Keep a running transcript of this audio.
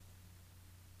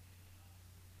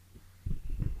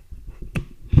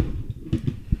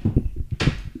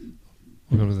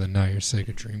Welcome to the Now You're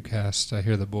Sega Dreamcast. I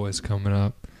hear the boys coming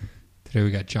up. Today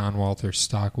we got John Walter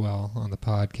Stockwell on the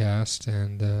podcast,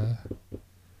 and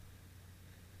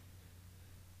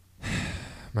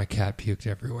my cat puked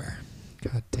everywhere.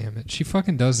 God damn it. She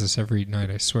fucking does this every night,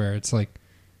 I swear. It's like,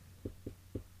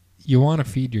 you want to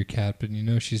feed your cat, but you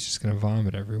know she's just going to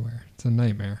vomit everywhere. It's a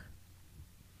nightmare.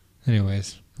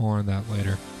 Anyways, more on that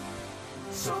later.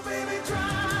 So baby,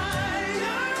 dry your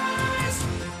eyes.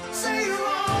 Say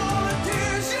all the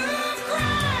tears you've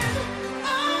cried.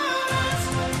 Us,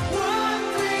 what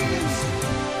dreams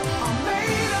are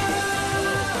made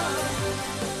of.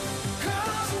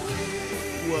 'Cause we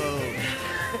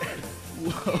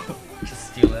Whoa. Just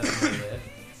steal that from me.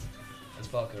 That's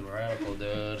fucking radical,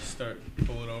 dude. Start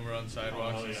pulling over on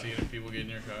sidewalks and seeing if people get in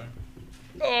your car.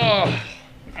 Oh,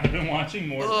 I've been watching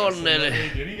more wrestling.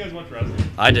 Did you guys watch wrestling?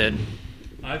 I did.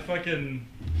 I fucking...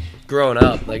 Growing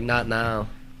up, like, not now.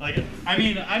 Like, I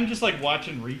mean, I'm just, like,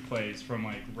 watching replays from,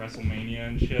 like, WrestleMania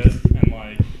and shit, and,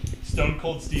 like, Stone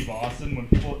Cold Steve Austin when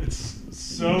people... It's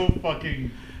so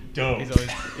fucking dope.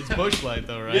 It's Busch Light,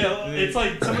 though, right? Yeah, it's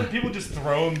like some people just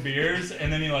throw him beers,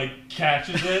 and then he, like,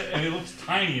 catches it, and it looks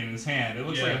tiny in his hand. It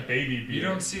looks like a baby beer. You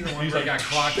don't see the one He's where he like, got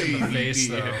clocked in the face,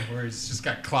 though. Where he's just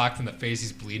got clocked in the face,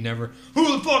 he's bleeding everywhere.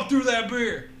 Who the fuck threw that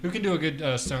beer? Who can do a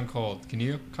good Stone Cold? Can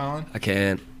you, Colin? I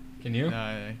can't. Can you? No,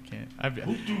 I can't.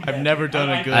 I've never done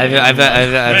a good.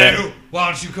 Hey, why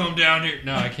don't you come down here?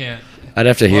 No, I can't. I'd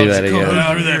have to hear that Come again.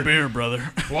 down here. beer, brother.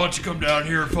 Why don't you come down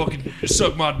here and fucking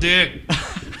suck my dick?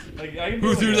 Like, I can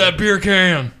Who do, threw like, that beer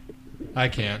can? I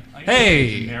can't. I can do, like, a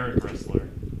Hey! generic wrestler.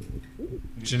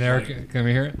 Generic. Can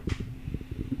we hear it?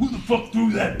 Who the fuck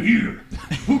threw that beer?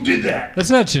 Who did that? That's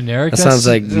not generic. That That's, sounds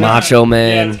like Macho Yeah,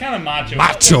 Man. it's kind of macho.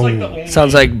 Macho. That's like the only-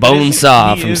 Sounds like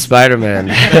Bonesaw from is-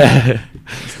 Spider-Man.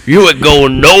 You ain't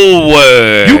going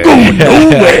nowhere. You going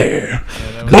nowhere?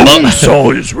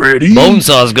 Bonesaw is ready.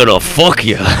 Bonesaw's gonna fuck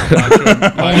you.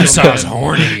 Bonesaw's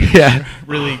horny. Yeah.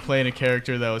 Really playing a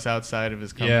character that was outside of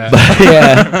his company.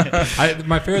 Yeah. Yeah.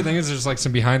 My favorite thing is there's like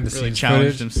some behind the Really scenes challenged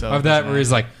footage himself of that as where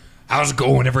he's like, "How's it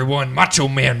going, everyone? Macho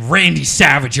Man Randy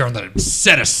Savage here on the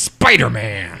set of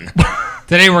Spider-Man.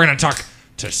 Today we're gonna talk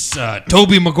to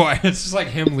Tobey Maguire." It's just like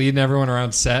him leading everyone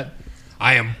around set.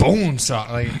 I am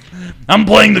Bonesaw. Like, I'm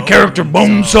playing the character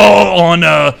Bonesaw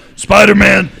on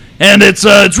Spider-Man, and it's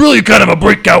really kind of a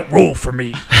breakout role for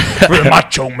me, for the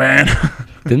Macho Man.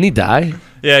 Didn't he die?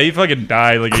 Yeah, he fucking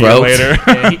died like Croaked. a year later.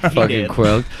 Yeah, he Fucking did.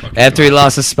 croaked. After he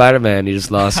lost to Spider-Man, he just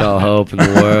lost all hope in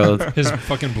the world. his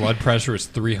fucking blood pressure is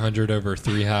 300 over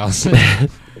 3,000.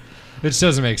 Which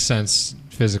doesn't make sense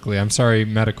physically. I'm sorry,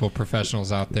 medical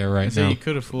professionals out there right So now. you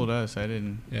could have fooled us. I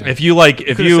didn't. Yeah. If you like, You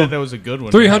if could have you said that was a good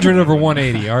one. 300 over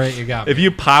 180. All right, you got me. if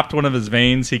you popped one of his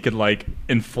veins, he could like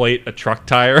inflate a truck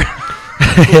tire.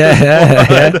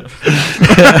 Yeah.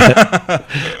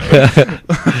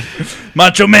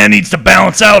 Macho Man needs to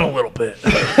balance out a little bit.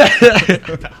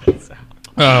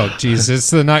 Oh, Jesus. It's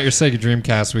the Not Your Sega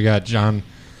Dreamcast. We got John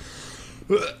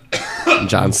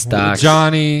Stocks.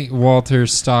 Johnny Walter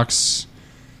Stocks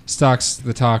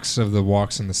the talks of the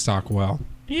walks in the Stockwell.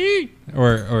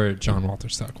 Or John Walter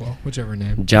Stockwell, whichever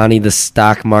name. Johnny the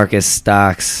Stock Marcus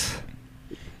Stocks.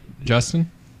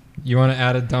 Justin, you want to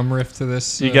add a dumb riff to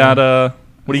this? You got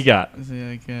what do you got? Is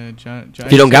it like, John,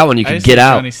 If you don't got one, you I can just get say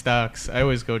out. Johnny Stocks. I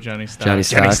always go Johnny Stocks. Johnny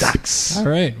Johnny Stocks. Stocks. All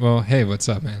right. Well, hey, what's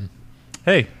up, man?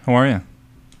 Hey, how are you?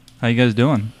 How you guys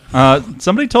doing?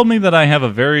 Somebody told me that I have a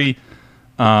very,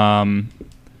 what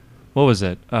was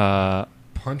it?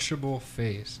 Punchable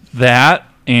face. That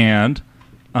and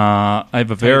I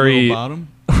have a very bottom.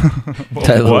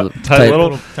 Tight little- what? Tight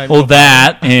little. tight Well, little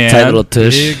that and Tight little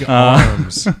tush. Big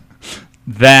arms.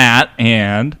 that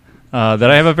and that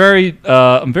I have a very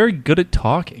I'm very good at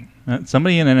talking.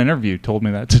 Somebody in an interview told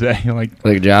me that today. Like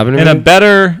Like a job in interview? a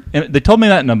better. They told me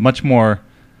that in a much more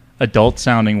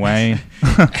adult-sounding way.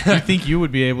 I think you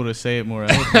would be able to say it more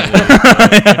eloquently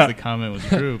if the comment was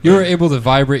true. You were able to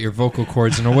vibrate your vocal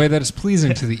cords in a way that is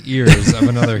pleasing to the ears of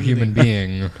another human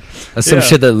being. That's some Yeah.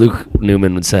 shit that Luke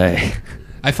Newman would say.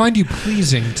 I find you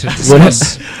pleasing to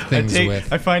discuss things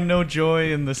with. I find no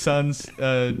joy in the sun's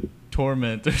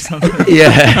torment or something.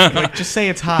 Yeah. Like, just say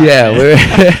it's hot. Yeah,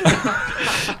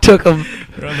 man. took him.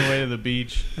 We're on the way to the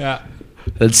beach. Yeah.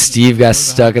 And Steve got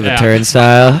stuck in the Yeah.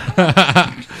 turnstile.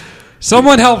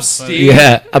 Someone help Steve.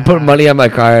 Yeah, I put money on my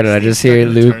card and I just hear stuck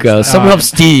in the Luke go, turnstile. "Someone help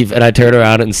Steve!" And I turn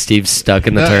around and Steve's stuck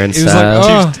in the He was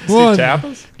turnstile. like, Steve well,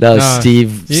 Tappas? No, No.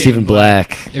 Stephen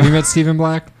Black. have you met Stephen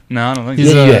Black? No, I don't think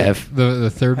He's so. Yeah, you have. the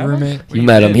third Have I? roommate. You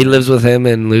met him. He lives with him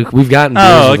and Luke. We've gotten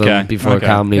beers with him before Okay.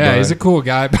 comedy Yeah, bar. he's a cool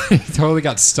guy, but he totally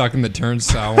got stuck in the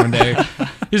turnstile one day.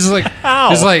 He's just like,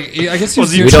 I guess he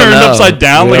Was he We don't turned know. upside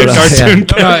down We like a don't know. cartoon Yeah.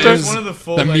 character? it was One of the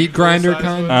full the like, meat grinder full-size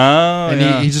kind. ones. Oh, And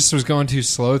yeah. he just was going too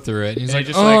slow through it. He's And like,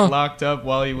 he just oh, like locked up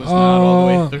while he was not all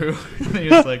the Oh. way through. And he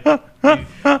was like,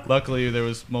 luckily there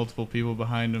was multiple people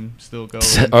behind him still going.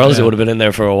 Or else Yeah. it would have been in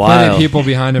there for a plenty while. of people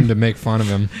behind him to make fun of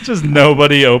him. Just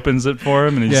nobody opens it for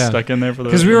him, and he's Yeah. stuck in there for the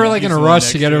Because rest we of were the like in He's a the one rush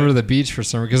to next get to over it. to the beach for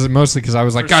some reason. Mostly because I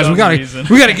was like, For guys, some we gotta reason.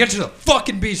 get to the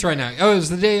fucking beach right now. Oh, it was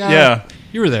the day. Yeah.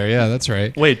 You were there. Yeah, that's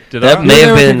right. Wait, did That I? You may were there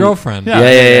have with your been. girlfriend. Yeah.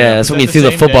 That's Was when that he the threw the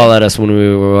same football day? at us when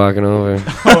we were walking over.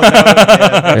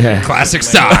 Yeah. Classic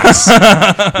stocks.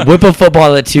 Whip a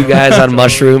football at two guys on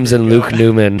mushrooms and Luke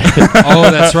Newman Oh,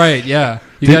 that's right. Yeah,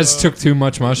 you guys took too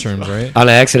much mushrooms, right? on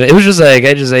accident. It was just like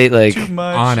I just ate like. Too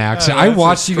much. On accident. That's I a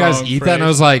watched you guys strong eat that, and I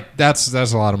was phrase. like,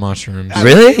 "That's a lot of mushrooms."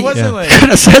 Really? It wasn't Yeah. like. Could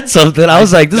have said something. I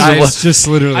was like, "This I is what." just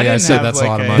literally, I I didn't said have, that's a like,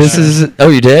 lot of a- mushrooms. This is. Oh,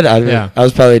 you did? Yeah. I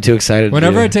was probably too excited.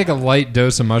 Whenever to I do it. take a light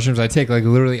dose of mushrooms, I take like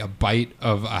literally a bite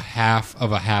of a half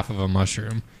of a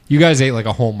mushroom. You guys ate like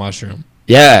a whole mushroom.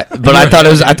 Yeah, but I thought it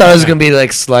was gonna be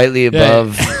like slightly Yeah.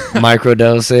 above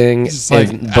microdosing Just like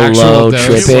and actual below dose.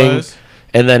 It tripping, was.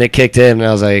 and then it kicked in, and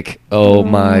I was like, "Oh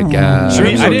my god!" I, Sure.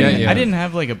 mean, Shrooms I will get you. didn't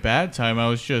have like a bad time. I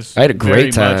was just. I had a great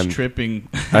very time. Much tripping.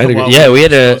 I had a while good- yeah, we were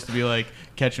had a- supposed to be like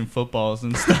catching footballs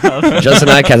and stuff. Justin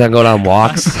and I kept on going on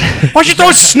walks. Why'd you throw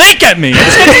a snake at me?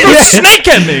 Throw a snake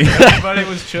at me. Everybody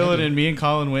was chilling, and me and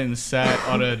Colin went and sat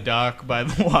on a dock by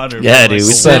the water. Yeah, for, dude, like,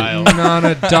 we a sat- while. Sitting on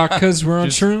a dock because we're on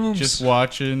shrooms. Just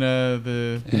watching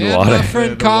the. and water. my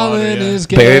friend The Colin water, yeah. is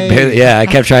gay. Barely, yeah, I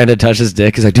kept trying to touch his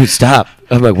dick. He's like, "Dude, stop!"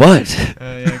 I'm like, "What?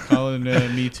 Yeah, Colin,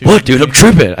 me too. What, dude? I'm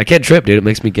tripping. I can't trip, dude. It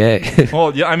makes me gay."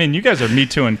 Well, yeah, I mean, you guys are Me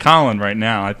Too and Colin right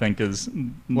now. I think is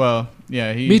Well,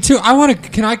 yeah, he. Me too. I want to.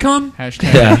 Can I come?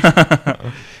 Hashtag.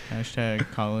 Yeah. Hashtag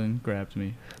Colin grabbed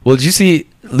me. Well, did you see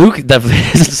Luke? Definitely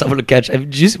isn't someone to catch.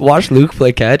 Did you watch Luke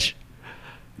play catch?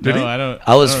 Did no, he? I don't.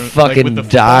 I was don't- like fucking with the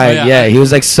football? dying. Yeah, Yeah, I- he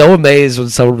was like so amazed when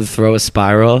someone would throw a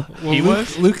spiral. Well, He Luke,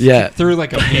 was? Luke Yeah. threw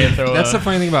like a. can't throw That's a the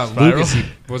funny thing about spiral. Luke is he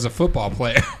was a football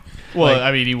player. Well, Like-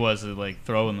 I mean, he wasn't like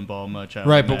throwing the ball much. I would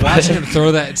Right, but imagine. watching him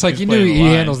throw that, it's like He's you knew playing the he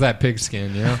line. handles that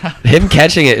pigskin, you know? Him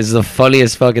catching it is the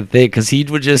funniest fucking thing because he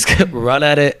would just run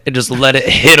at it and just let it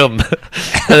hit him, and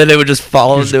then it would just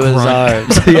fall Just into his grunt.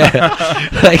 arms. Yeah,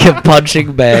 like a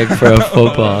punching bag for a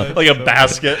football. like a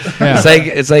basket. Yeah.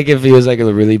 It's like if he was like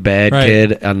a really bad Right.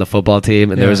 kid on the football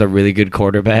team and Yeah. there was a really good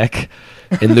quarterback,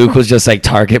 and Luke was just like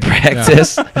target Yeah.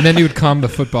 practice. And then he would calm the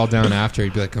football down after.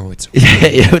 He'd be like, "Oh, it's Yeah,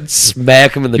 it would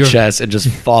smack him in the Your- chest and just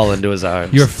fall into his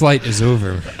arms. your flight is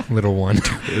over, little one."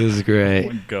 It was Oh great.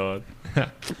 my god.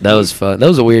 That was fun. That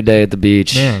was a weird day at the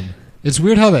beach. Man, it's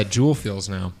weird how that jewel feels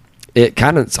now. It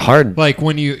kind of it's hard. Like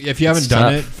when if you haven't It's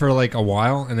done tough. it for like a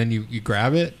while, and then you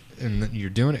grab it and then you're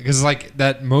doing it because like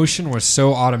that motion was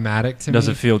so automatic to Does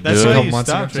me. it feel That's good? why Couple you months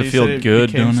ago. stopped. Does it You feel said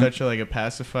good became doing it? such a, like a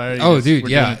pacifier. You Oh, just dude, were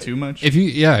yeah. doing it too much. If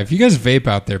you guys vape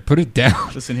out there, put it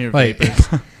down. Listen here, Like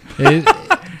vapors.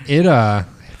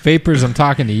 vapors. I'm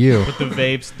talking to you. Put the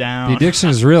vapes down. The addiction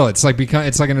is real. It's like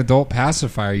it's like an adult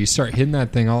pacifier. You start hitting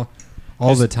that thing all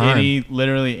the Just time.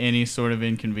 Literally any sort of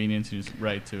inconvenience is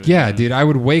right to it. Yeah, dude. I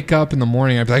would wake up in the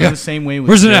morning. I'd be like, It's the same way with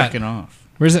Where's it at? jerking off.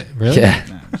 "Where's it? Really?" Yeah.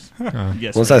 Nah, just- Oh.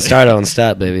 yes, Once I right. start, I don't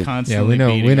stop, baby. Yeah, Constantly we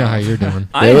know beating how off. you're doing.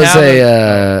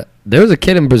 There was a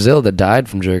kid in Brazil that died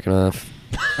from jerking off.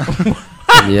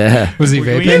 Yeah. Was he We-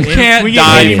 vaping? You can't we get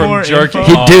die any from more jerking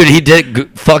info? off. Dude, he did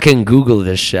fucking Google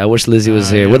this shit. I wish Lizzie was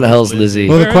here. yeah, Where the hell's Lizzie. Lizzie?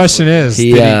 Well, the Where question is,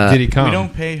 He, did he come? We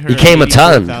don't pay her. He came a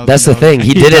ton. $84,000. That's the thing.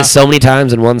 He did Yeah. it so many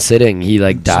times in one sitting. He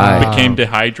like died. Became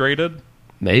dehydrated.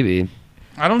 Maybe.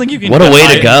 I don't think you can. What a way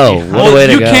to dehydrate- go. What Well, a way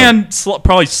to you go. can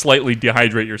probably slightly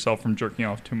dehydrate yourself from jerking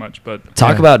off too much, but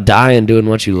Talk Yeah. about dying doing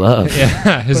what you love.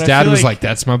 Yeah, his But I dad feel was like- like,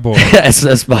 "That's my boy.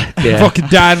 that's my yeah. Fucking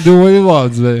died doing what he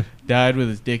loves, man." Died with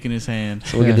his dick in his hand.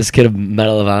 So we'll Yeah. get this kid a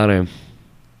Medal of Honor.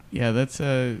 Yeah, that's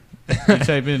you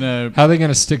type in How are they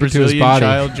gonna stick it to his Brazilian body?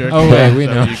 child jerking. Oh wait, off. we Is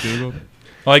that know. what you Googled?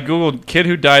 well, I googled kid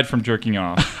who died from jerking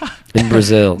off. In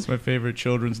Brazil. It's my favorite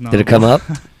children's novel. Did it come up?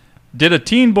 Did a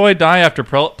teen boy die after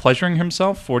pleasuring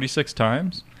himself 46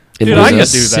 times? In Dude, I Brazil?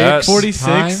 could do that. 46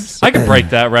 times? I could break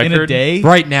that record. in a day.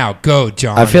 Right now, go,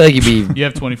 John. I feel like you'd be You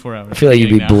have 24 hours. I feel like you'd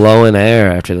be Now. blowing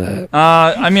air after that.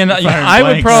 I mean, Firing I would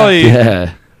blanks. probably,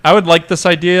 Yeah. I would like this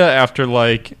idea after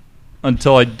like,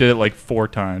 until I did it like 4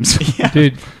 times.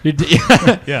 dude.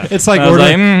 Yeah. It's like I was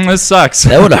like, ordering. this sucks.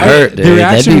 That would hurt, The dude.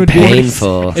 reaction That'd be would be-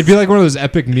 painful. It'd be like one of those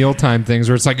epic mealtime things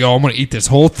where it's like, "Yo, I'm gonna eat this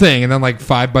whole thing," and then like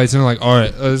 5 bites in, like, "All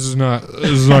right, this is not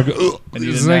good. I need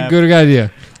This is a not a nap. good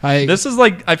idea." This is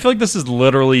like, I feel like this is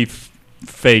literally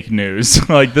fake news.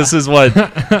 Like this is what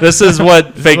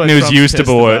fake what news Trump's used to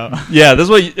pissed be. about. Yeah, this is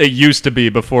what it used to be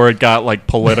before it got like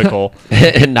political.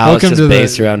 And now it's just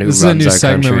based around who this is a runs new our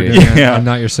segment country. we're doing Yeah. on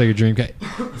Not Your Sega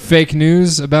Dreamcast. Fake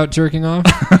news about jerking off.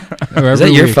 Is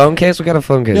that your phone case? What kind of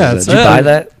phone case Yeah, is it's- that? Did you buy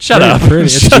that? Shut up.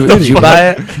 Did you buy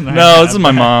it? No, this is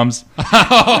my mom's.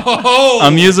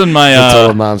 I'm using my. It's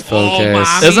all mom's phone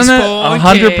case. Isn't it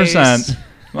 100%?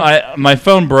 My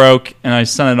phone broke and I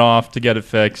sent it off to get it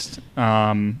fixed.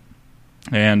 And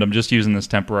I'm just using this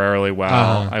temporarily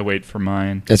while I wait for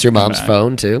mine. It's your to come mom's back.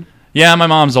 phone too. Yeah, my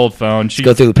mom's old phone. She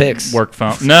Go through the pics. work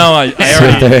phone. No, I See what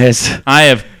already. there is. I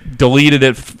have deleted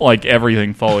it like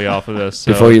everything fully off of this.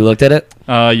 So. Before you looked at it.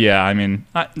 Yeah, I mean,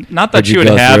 not that Where'd she you would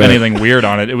go have through it? anything weird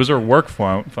on it. It was her work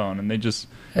phone, and they just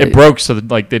Hey. it broke, so that,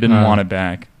 like they didn't want it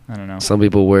back. I don't know. Some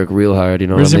people work real hard. You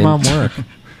know Where's what I your mean?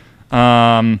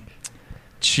 mom work?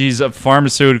 She's a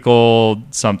pharmaceutical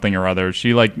something or other.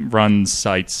 She like runs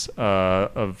sites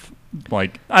of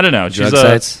like I don't know. She's Drug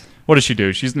sites. What does she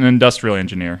do? She's an industrial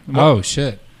engineer. Oh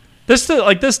shit. This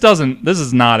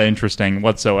is not interesting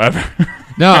whatsoever.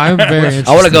 No, I'm very interested.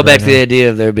 I want to go back right to the now. idea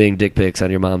of there being dick pics on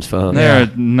your mom's phone.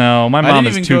 No, my I mom didn't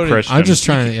is even too go to- Christian. I'm just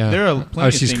trying to. Yeah. There are plenty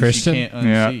of she's things Christian? you can't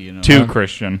yeah, unsee. You know? too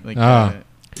Christian. Like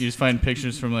you just find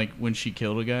pictures from like when she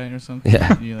killed a guy or something.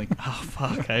 Yeah. And you're like, oh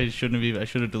fuck, I should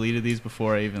have deleted these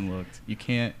before I even looked. You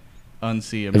can't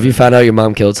unsee them. If you found out your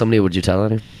mom killed somebody, would you tell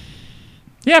on her?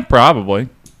 Yeah, probably.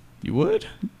 You would?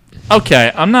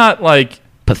 Okay, I'm not like.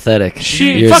 Pathetic. Fuck you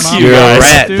You're guys. a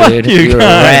rat, Fuck dude. you You're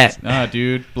guys. a rat. Nah,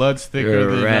 dude, blood's thicker You're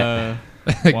a than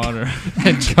rat. water.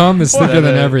 And cum is thicker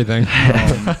than Whatever. everything.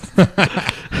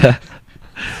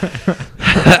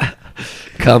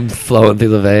 Come flowing through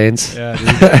the veins. Yeah, dude.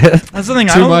 That's the thing.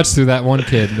 Too much through that one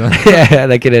kid. Yeah,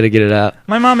 they can get it out.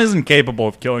 My mom isn't capable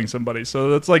of killing somebody, so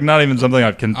that's like not even something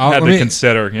I've had let to me-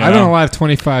 consider. You know? I've been alive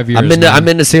 25 years. I'm into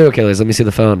man. serial killers. Let me see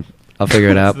the phone. I'll figure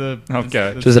it out.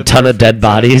 Okay. There's a ton of dead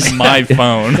bodies. My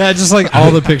phone. Yeah, just like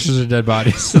all the pictures of dead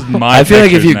bodies. My I feel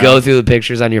like if pictures you now. go through the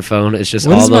pictures on your phone, it's just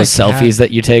What all is my those selfies cat?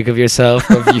 that you take of yourself.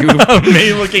 Of you.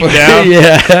 me looking down.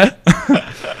 Yeah.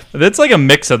 It's like a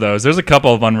mix of those. There's a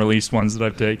couple of unreleased ones that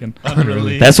I've taken.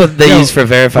 That's what they Yo, use for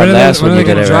verified laughs when you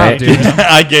get it right. dude?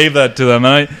 I gave that to them,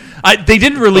 and they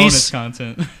didn't bonus release.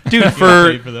 content. Dude, You gotta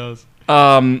for pay for those.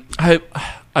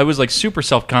 I was like super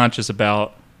self-conscious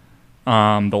about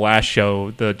the last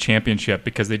show, the championship,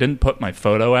 because they didn't put my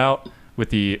photo out with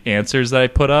the answers that I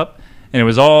put up, and it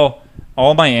was all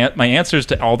my answers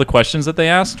to all the questions that they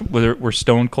asked were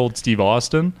Stone Cold Steve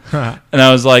Austin, and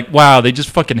I was like, wow, they just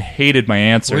fucking hated my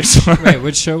answers.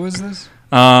 Which show was this?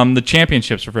 The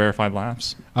championships for verified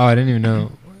laughs. Oh, I didn't even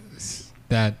know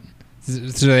that.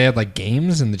 So they had like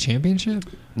games in the championship?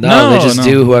 No, they No, just no.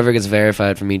 do whoever gets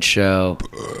verified from each show.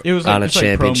 It was on a it's like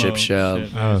championship promo show.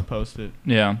 shit. They Oh. just posted.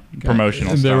 Yeah, promotional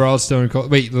And they stuff. were all Stone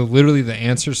Cold. Wait, literally the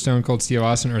answer Stone Cold Steve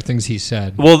Austin or things he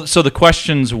said? Well, so the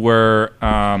questions were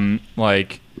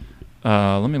like,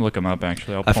 let me look them up.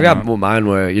 Actually, I'll I pull forgot them up. what mine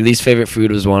were. Your least favorite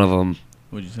food was one of them.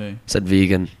 What'd you say? Said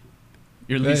vegan.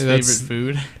 Your least That's- favorite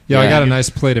food? Yeah, I Yeah. got a nice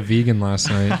plate of vegan last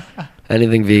night.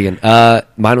 Anything vegan.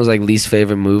 Mine was like least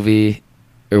favorite movie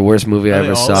or worst movie I Are they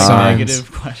ever all, saw. like, Signs.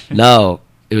 negative questions? No,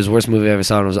 it was worst movie I ever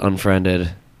saw. And it was Unfriended.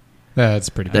 Yeah, that's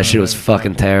pretty That good. shit was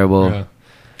fucking terrible.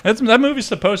 Yeah. That movie's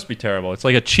supposed to be terrible. It's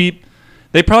like a cheap.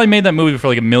 They probably made that movie for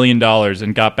like $1 million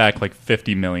and got back like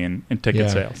 $50 million in ticket Yeah.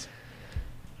 sales.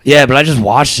 Yeah, but I just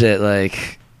watched it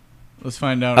like Let's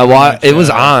find out. I how much, it was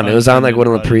on. It was on like Unfriended one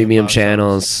of the brought into premium box office.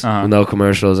 channels Uh-huh. with no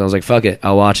commercials. I was like, "Fuck it,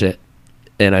 I'll watch it."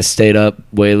 And I stayed up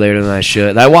way later than I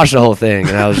should. I watched the whole thing,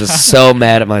 and I was just so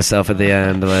mad at myself at the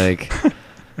end. Like,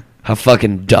 how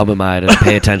fucking dumb am I to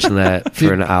pay attention to that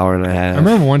for an hour and a half? I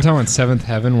remember one time on Seventh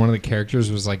Heaven, one of the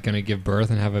characters was like going to give birth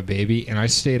and have a baby, and I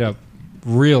stayed up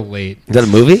real late, Is that a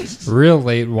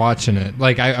movie? watching it.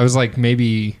 Like I was like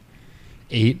maybe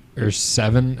 8 or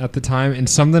 7 at the time, and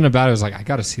something about it was like, I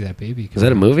got to see that baby. Is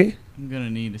that a movie? I'm gonna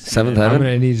need to see Seventh that. Heaven? I'm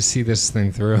gonna need to see this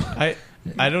thing through.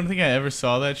 I don't think I ever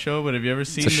saw that show, but have you ever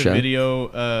seen the show.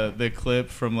 video, the clip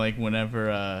from like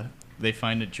whenever they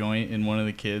find a joint in one of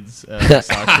the kids' sock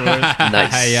drawers?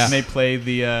 Nice. Yeah. And they play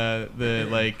the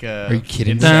like Are you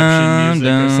kidding me? Inception music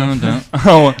or something.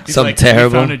 Oh, He's Something like,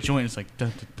 terrible. We found a joint. It's like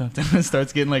dun, dun, dun, dun. It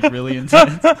starts getting like really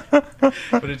intense.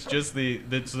 But it's just the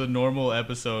normal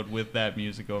episode with that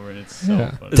music over it. It's so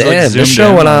Yeah. funny. It's like Damn, zoomed this show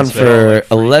in went on on its for like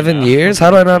freaking 11 out. years.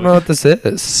 How do I not know what this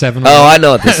is? 7. Oh, I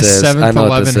know what this is. I Seventh know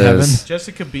what this 11 is.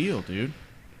 Jessica Biel, dude.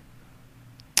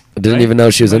 I didn't Right? even know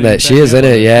she was in Somebody that. She is in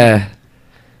check it, me out.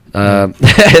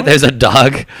 yeah. There's a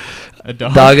dog. A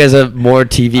dog. Dog has a more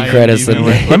TV credits than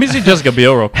me. Let me see Jessica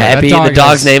Biel real quick. Happy. That dog The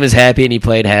dog's is- name is Happy, and he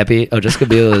played Happy. Oh, Jessica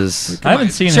Biel is. I haven't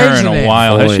seen Change her in the a name.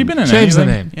 while. Has she Floyd. been in Change the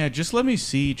anything? name. Yeah, just let me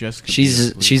see Jessica. Biel,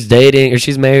 She's please. dating or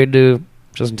she's married to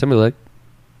Justin Timberlake.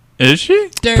 Is she?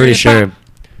 Pretty sure.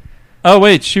 Oh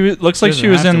wait, looks like Doesn't she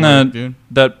was have in to work, dude.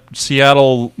 that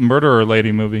Seattle murderer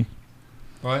lady movie.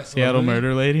 What? Seattle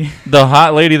murder lady. The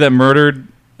hot lady that murdered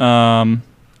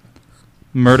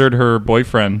her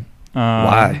boyfriend.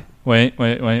 Why? Wait.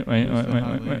 Who's the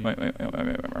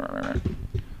hot lady?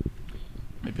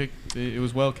 They picked. It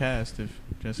was well cast. If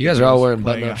Jessica You guys are all Biel's wearing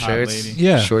playing button-up a hot shirts. lady.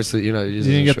 Yeah. Short sleeve. You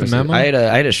didn't get the short sleeve. memo?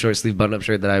 I had a short sleeve button-up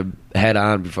shirt that I had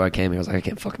on before I came here. I was like, I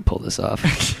can't fucking pull this off.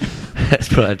 Let's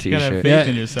put on a You gotta have t-shirt. faith Yeah,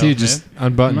 in yourself, dude, just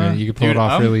unbutton Man. it. You can pull Dude, it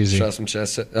off I'm- real easy. Show some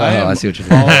chest. Oh, I I am see what you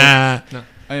all- mean.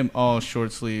 I am all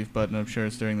short sleeve button up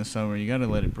shirts during the summer. You gotta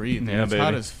let it breathe. Yeah, It's hot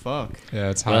baby. as fuck. Yeah,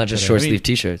 it's Why hot. not just today. short I mean- sleeve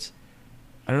t-shirts?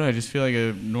 I don't know. I just feel like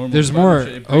a normal. There's button more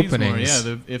shirt, it breathes openings.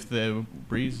 Yeah, if the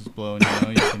breeze is blowing,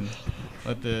 you can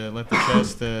let the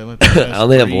chest. Let the chest I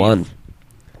only have breathe. one.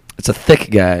 It's a thick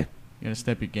guy. You gotta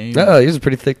step your game. Oh, he's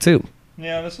pretty thick too.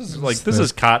 Yeah, this is It's this thick.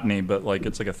 is cottony, but like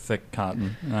it's like a thick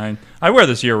cotton. I wear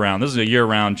this year round. This is a year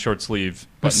round short sleeve.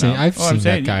 I've seen I'm seen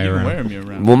saying that guy you can around. wear them year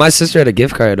round. Well, my sister had a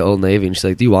gift card to Old Navy, and she's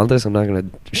like, "Do you want this? I'm not gonna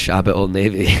shop at Old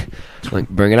Navy." I'm like,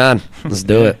 bring it on. Let's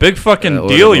do it. Big fucking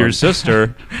ordered deal, one. your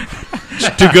sister. She's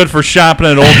too good for shopping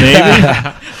at Old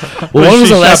Navy. Well, when was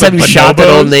she the last shop time at you shopped at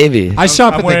Bonobos? Old Navy? I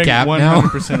shop I'm at the wearing Gap now.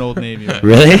 100% Old Navy. Right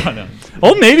Really? now. No.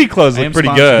 Old Navy clothes I look am pretty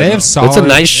sponsored. good. They have solid. It's a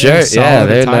nice they have shirt. Yeah, solid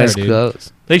very attire, nice dude.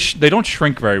 clothes. They don't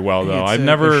shrink very well though. I've They're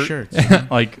never shirts.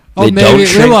 like. Oh, They maybe don't we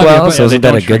shrink love you, well, but- so isn't they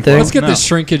that don't a good shrink thing? well. Let's get No. this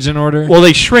shrinkage in order. Well,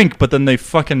 they shrink, but then they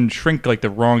fucking shrink like the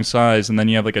wrong size, and then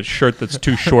you have like a shirt that's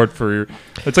too short for your.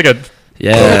 It's like a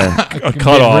Yeah. a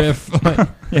cutoff. Midriff.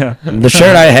 Yeah. The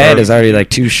shirt I had is already like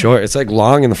too short. It's like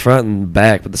long in the front and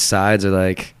back, but the sides are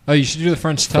like Oh, you should do the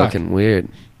French tuck. fucking weird.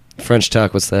 French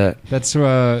tuck, what's that? That's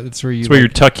where you. It's where you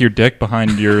tuck your dick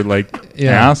behind your like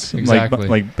Yeah, ass, exactly.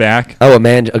 like back. Oh, a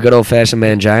good old fashioned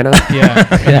mangina. Yeah,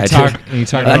 Yeah, I you do. talk. And you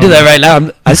talk I do that right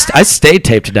now. I stay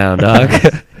taped down, dog.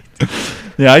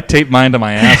 Yeah, I tape mine to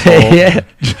my asshole. Yeah,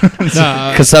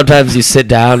 No, because sometimes you sit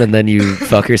down and then you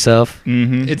fuck yourself.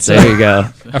 Mm-hmm. it's There you go.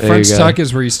 a There French you go. tuck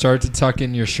is where you start to tuck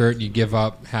in your shirt and you give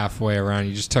up halfway around.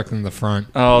 You just tuck in the front.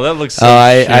 Oh, that looks. So Oh,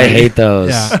 I shitty. hate those.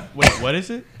 Yeah, Wait, what is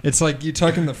it? it's like you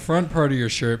tuck in the front part of your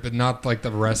shirt, but not like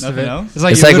the rest Nothing of it. else? It's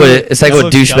like It's you like literally- what That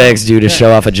looks douchebags dumb. do to Yeah.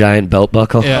 show off a giant belt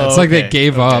buckle. Yeah, it's like they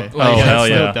gave up. Like, Oh, that's hell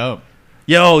so yeah. dope.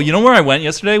 Yo, you know where I went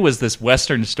yesterday was this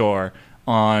Western store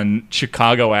on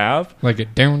Chicago Ave. like a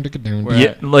down, down. Where-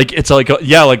 Yeah, like it's like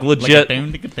like legit.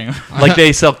 Like Like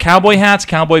they sell cowboy hats,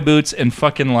 cowboy boots, and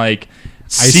fucking like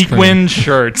Ice sequin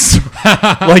shirts.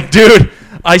 Like, dude,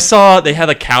 I saw they had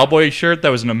a cowboy shirt that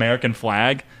was an American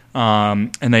flag,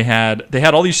 and they had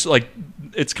all these like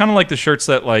it's kind of like the shirts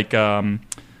that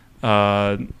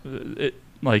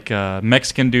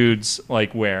Mexican dudes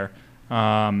like wear.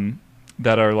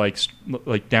 That are like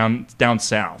down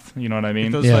south, you know what I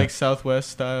mean? those Yeah. like Southwest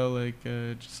style, like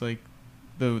just like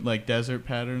the like desert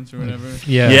patterns or whatever.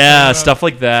 Yeah. Yeah, stuff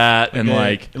like that, and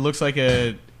like it looks like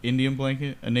a Indian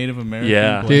blanket, a Native American.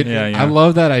 Yeah. Dude, blanket. Yeah. I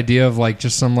love that idea of like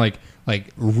just some like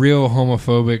real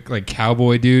homophobic like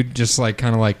cowboy dude, just like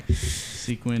kind of like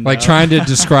Sequined like up. trying to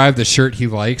describe the shirt he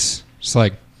likes. It's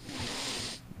like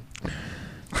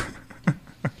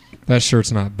that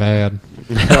shirt's not bad.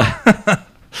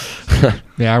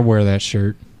 Yeah, I wear that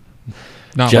shirt.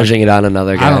 Not Judging it on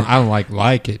another like, guy. I don't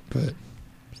like it, but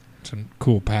it's a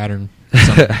cool pattern.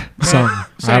 Something.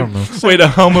 I don't know. wait, a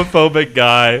homophobic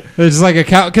guy. It's like a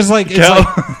cow because like it's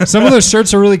Cow- like some of those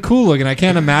shirts are really cool looking. I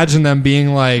can't imagine them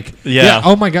being like, Yeah.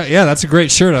 oh my god, yeah, that's a great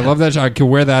shirt. I love that. I could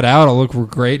wear that out. I'll look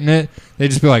great in it. They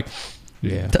just be like,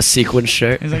 yeah, The sequin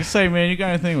shirt. He's like, say, man, you got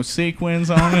anything with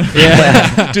sequins on it?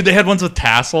 yeah, Dude, they had ones with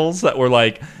tassels that were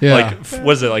like Yeah.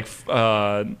 was it like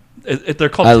they're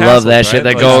called I love tassels, that right? shit.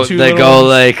 They Like, go. two They little- go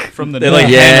like. From the they like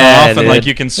neck. Yeah, hang off and like dude.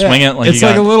 you can swing it like it's you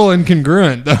like got, a little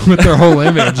incongruent though, with their whole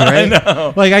image, right?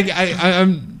 know. Like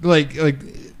I'm like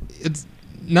it's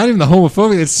not even the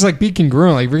homophobic. It's just like be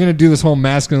congruent. Like we're gonna do this whole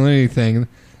masculinity thing,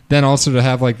 then also to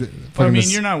have like the. But I fucking mean,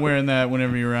 this- you're not wearing that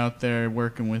whenever you're out there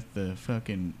working with the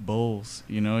fucking bulls.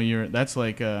 You know, that's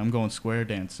like I'm going square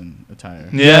dancing attire.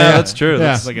 Yeah, Yeah. that's true. Yeah.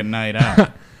 That's- It's like a night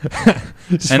out.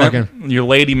 just and fucking. your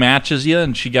lady matches you,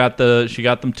 and she got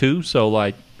them too. So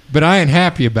like, But I ain't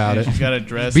happy about it. She's got a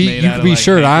dress You made out can of be like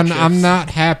sure I'm handkerchiefs. not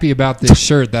happy about this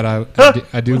shirt that I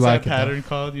do What's like that it. pattern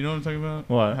called? You know what I'm talking about?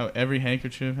 What? How every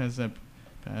handkerchief has that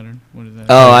pattern. What is that?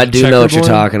 Oh, I do know what you're checkerboard?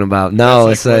 talking about. No,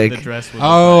 That's it's what like the dress would Oh, look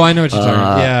I like. know what you're talking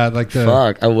about. Yeah, like the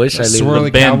fuck. I wish I knew. swirly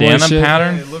The bandana cowboy shit.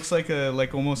 pattern. Yeah, it looks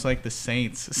like almost like the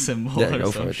Saints symbol Yeah, or go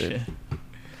for some it, dude. shit.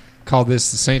 Call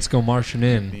this the Saints go marching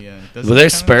in. Does Were it there kinda-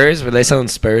 Spurs? Were they selling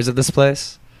Spurs at this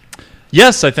place?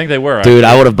 Yes, I think they were. Dude,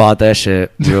 I would have bought that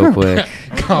shit real quick.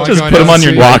 Just put 'em on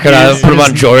your Walk it out, Nikes. put them on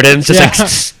Jordans,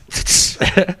 just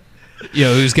like.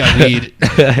 Yo, who's got weed?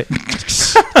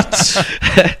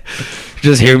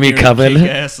 Just hear me You're a coming.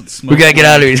 kick-ass and We smoke gotta get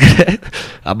out of weed. here.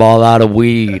 I'm all out of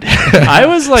weed. I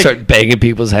was like, Start banging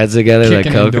people's heads together like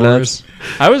Kicking coconuts. indoors.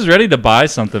 I was ready to buy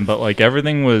something, but like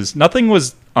nothing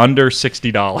was under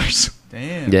 $60.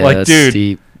 Damn. Yeah, Like, that's dude,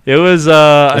 steep. It was.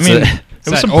 That's it It's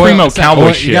was that some oil- primo it's that cowboy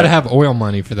oil- shit. You gotta have oil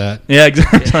money for that. Yeah,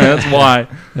 exactly. That's why.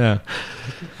 Yeah.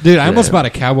 Dude, I almost Yeah. bought a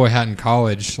cowboy hat in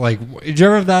college. Like, did you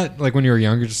ever have that? Like when you were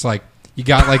younger, just like you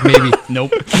got like maybe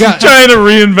Nope. you got. Trying to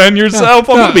reinvent yourself.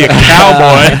 I'm gonna be a I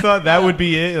cowboy. thought that would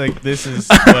be it. Like this is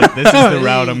the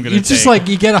route I'm gonna You take. just like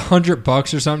you get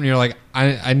 $100 or something. You're like,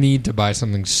 I need to buy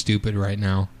something stupid right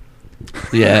now.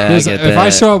 Yeah, I Because get if that. I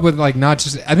show up with like not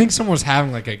just, I think someone was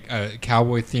having like a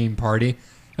cowboy themed party.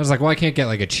 I was like, well, I can't get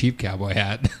like a cheap cowboy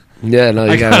hat. Yeah, no,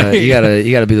 I you gotta-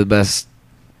 you gotta be the best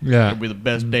Yeah. be the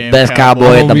best damn best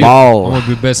cowboy at the I'm ball. gonna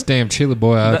be the best damn chili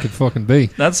boy I could fucking be.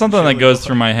 That's something that goes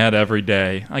through my head every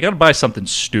day. I gotta buy something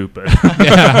stupid.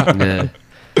 Yeah. Yeah.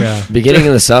 Yeah. Beginning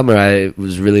of the summer, I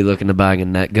was really looking to buying a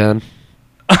net gun.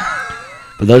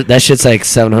 But that shit's like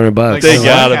 $700. They a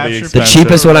gotta capture be The expensive.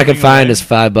 cheapest one I could Running find away. is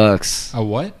 $5. A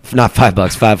what? Not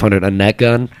 $5, 500. A net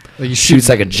gun Like you shoots shoot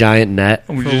like a giant net.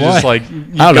 Would For you what? just like I you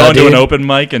don't go know, into an dude. open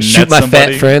mic and Shoot net my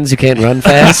somebody? fat friends who can't run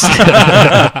fast.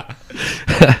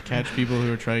 Catch people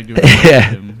who are trying to do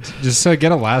Yeah. Just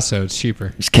get a lasso. It's cheaper.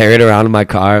 Just carry it around in my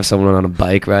car. If someone on a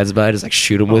bike rides by, just like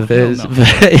shoot him with hell it.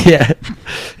 no. Yeah,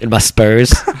 in my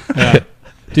Spurs. Yeah.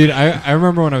 Dude, I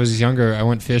remember when I was younger, I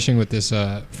went fishing with this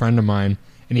friend of mine,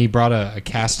 and he brought a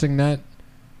casting net.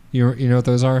 You know what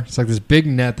those are? It's like this big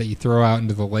net that you throw out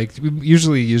into the lake. We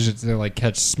usually use it to like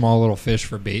catch small little fish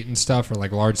for bait and stuff, or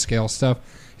like large scale stuff.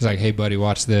 He's like, "Hey, buddy,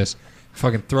 watch this."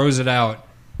 Fucking throws it out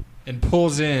and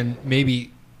pulls in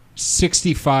maybe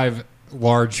 65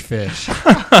 large fish,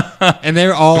 and they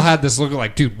all had this look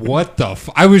like, "Dude, what the?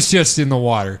 I was just in the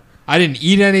water. I didn't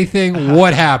eat anything.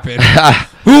 What happened?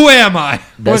 Who am I?"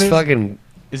 That's What is- fucking.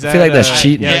 Is I feel like that's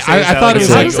cheating. Yeah, so I is that thought like it was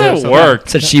a like- How does Lego or that something? work?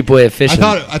 It's a cheap way of I fishing.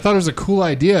 thought it was a cool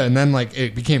idea, and then like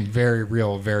it became very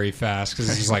real very fast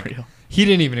because he's like he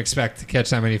didn't even expect to catch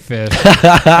that many fish,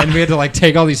 and we had to like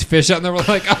take all these fish out, and they were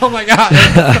like, "Oh my god,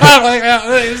 oh my god,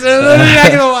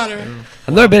 back in the water."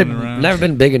 I've never around.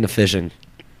 been big into fishing.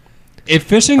 If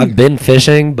fishing, I've been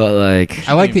fishing, but like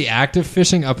I like the act of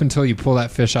fishing up until you pull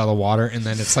that fish out of the water, and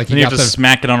then it's like You you have got to the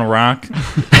smack it on a rock.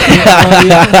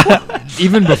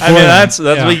 even before. I mean, that's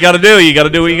yeah. what you gotta do. You gotta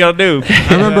do what you gotta do.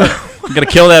 I remember. You gotta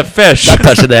kill that fish. not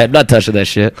touching that. Not touching that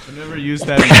shit. I've never used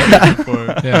that method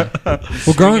before. Yeah. Well,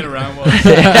 Swing growing it around while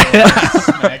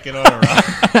smack it on a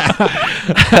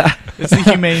rock. It's the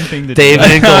humane thing to David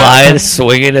do. and Goliath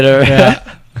swinging it around.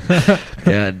 Yeah.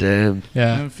 God damn.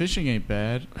 Yeah. No, fishing ain't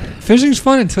bad. Fishing's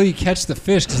fun until you catch the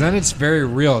fish, because then it's very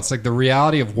real. It's like the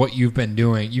reality of what you've been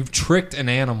doing. You've tricked an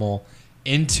animal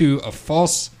into a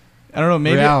false. I don't know.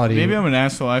 Maybe Reality. maybe I'm an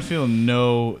asshole. I feel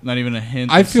not even a hint.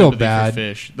 I of feel sympathy bad. For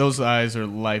fish. Those eyes are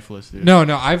lifeless, dude. No,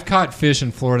 I've caught fish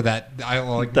in Florida that I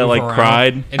like That, move like, around,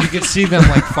 cried. and you could see them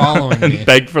like following me. And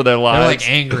beg for their They're lives. like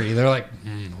angry. They're like,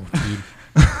 dude.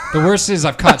 The worst is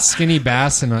I've caught skinny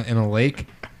bass in a lake,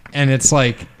 and it's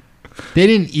like they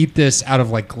didn't eat this out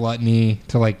of like gluttony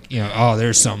to like oh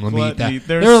there's something, let me eat Gluttony. that.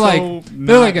 They're They're so like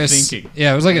not a thinking.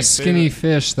 yeah, it was like a Like, skinny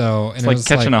fish though, and it's it like was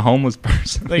catching like, a homeless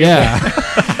person. Like, yeah,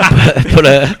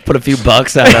 put a few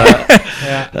bucks on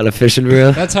yeah. a fishing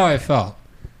reel. That's how I felt.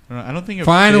 I don't think a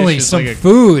Finally, fish is some like a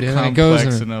food, and then it goes.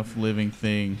 complex And, enough living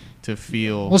thing to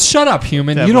feel. well, shut up,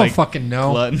 human. to have, You don't like, fucking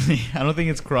know. Gluttony. I don't think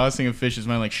it's crossing a fish's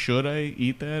mind. Like, should I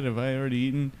eat that? Have I already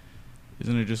eaten?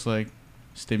 Isn't it just like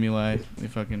stimuli? They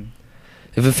fucking.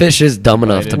 If a fish is dumb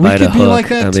enough to We bite a could be hook, like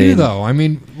that I too, mean, though. I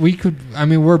mean, we could. I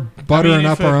mean, we're buttering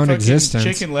if up a our own fucking existence.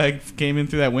 Chicken leg came in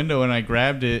through that window and I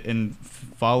grabbed it and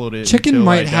followed it. Chicken until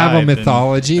might I have a died, then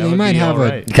mythology. that They would might be have a-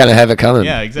 alright. you kind of have it coming.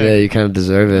 Yeah, exactly. Yeah, you kind of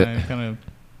deserve it. Kind of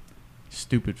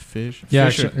stupid fish. Yeah,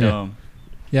 Fish are sure, yeah. dumb.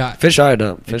 Yeah, Fish are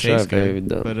dumb. They Fish are taste very good,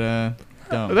 dumb. but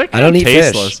dumb. They're I don't kinda eat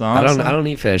tasteless, fish. honestly. I don't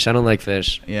eat fish. I don't like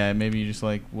fish. Yeah, maybe you just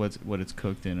like what it's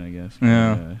cooked in, I guess.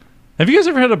 Yeah. But, Have you guys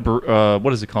ever had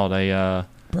what is it called? A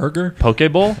burger.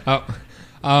 poke bowl? no,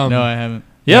 I haven't.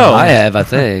 Yo, I have, I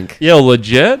think. yo,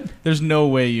 legit. There's no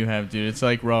way you have, dude. It's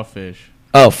like raw fish.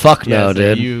 Oh fuck Yeah, no, so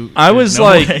dude. you- I there's was no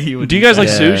like, way you would do you eat guys like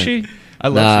that. Yeah. sushi? I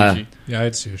love Nah. sushi. Yeah, I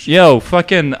had sushi. Yo,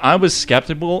 fucking, I was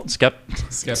skeptical. Skeptical. I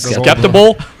was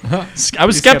You're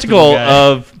skeptical skeptical guy.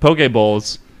 of poke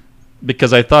bowls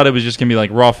because I thought it was just gonna be like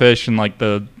raw fish and like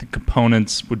the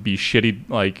components would be shitty,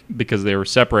 like because they were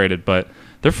separated. But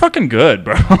they're fucking good,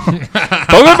 bro.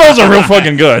 Poke bowls are real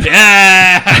fucking good.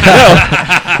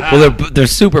 Well, they're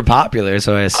super popular,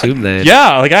 so I assume they.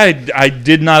 Yeah, like I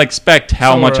did not expect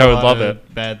how So much are I a would lot love of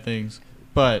it. Bad things,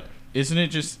 but isn't it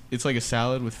just? It's like a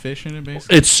salad with fish in it,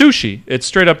 basically. It's sushi. It's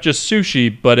straight up just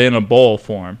sushi, but in a bowl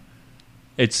form.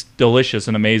 It's delicious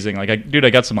and amazing. Like, I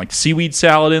got some like seaweed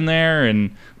salad in there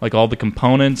and like all the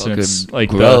components. And it's like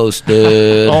gross,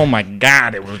 dude. Oh my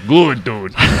god, it was good,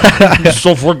 dude. It's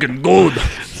so freaking good.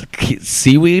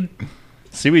 Seaweed?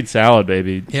 Seaweed salad,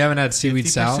 baby. You haven't had seaweed 50%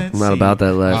 salad? I'm not about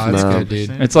that Oh, life. that's no. good, dude.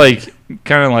 It's like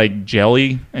kind of like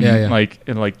jelly and Yeah, yeah. like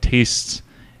it like tastes.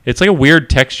 It's like a weird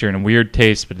texture and a weird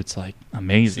taste, but it's like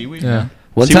amazing. Seaweed. Yeah.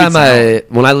 One Seaweed time, salad.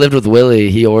 when I lived with Willie,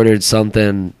 he ordered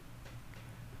something.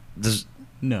 This,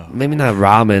 No. maybe not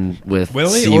ramen with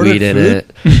Willie ordered seaweed in food?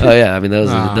 it. Oh yeah, I mean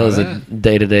that was a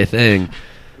day-to-day thing.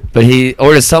 But he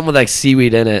ordered something with like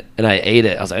seaweed in it, and I ate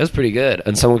it. I was like, "That's pretty good."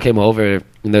 And someone came over,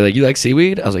 and they're like, "You like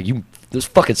seaweed?" I was like, "There's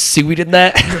fucking seaweed in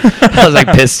that." I was like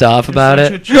pissed off about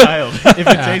Such a it. child. If it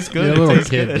tastes You're good, a it little tastes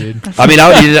kid, good. dude. I mean,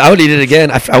 I would eat it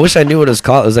again. I wish I knew what it was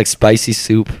called. It was like spicy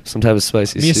soup, some type of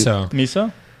spicy soup. Miso.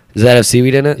 Miso? Does that have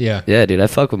seaweed in it? Yeah. Yeah, dude, I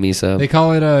fuck with miso. They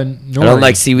call it nori. I don't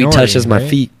like seaweed Nori, touches my right?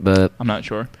 feet, but I'm not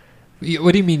sure.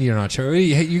 What do you mean you're not sure?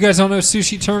 You guys don't know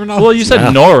sushi terminology? Well, you said Nah.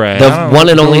 nore. the one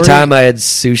and only Nori? time I had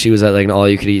sushi was at like an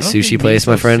all-you-could-eat I don't sushi think place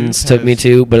my miso friends soup took me has-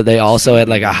 to, but they also had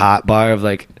like a hot bar of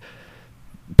like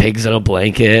pigs in a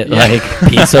blanket, Yeah. like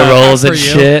pizza rolls and For you.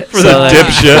 shit. For the like,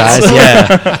 dipshits. guys, yeah.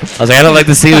 I was like, I don't like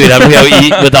the seaweed. I'm gonna go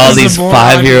eat with all This is these a moron,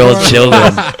 5-year-old bro.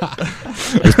 children.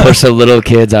 Just push the little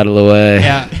kids out of the way.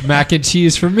 Yeah, mac and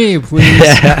cheese for me, please.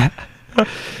 Yeah.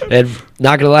 And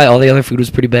not gonna lie, all the other food was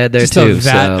pretty bad there Just too. a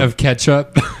vat so, of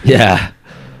ketchup. yeah.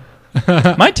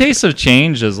 My tastes have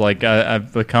changed as like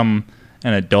I've become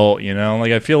an adult. You know,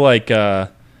 like I feel like I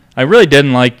really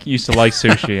used to like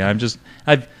sushi.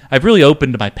 I've really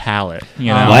opened my palate. You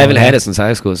know, Well, I haven't had it since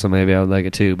high school, so maybe I would like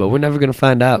it too. But we're never gonna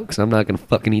find out because I'm not gonna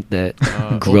fucking eat that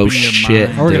gross open your shit.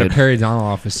 mind. Or we're gonna Dude. periodontal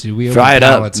office, dude. We Fry open it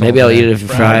up. pallets Maybe all I'll day. eat it if you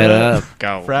fry it up.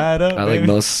 go. Fry it up. I like baby.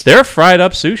 most. They're fried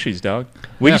up sushis, dog.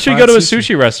 We Yeah, should fried go to a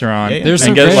sushi. sushi restaurant Yeah, yeah. There's and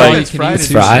some get great like all-you-can-eat fried.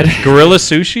 sushi. Fried? gorilla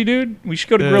sushi, dude. We should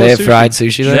go to They gorilla They have sushi. fried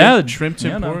sushi there? Yeah, Shrimp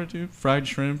yeah, no. tempura, dude. Fried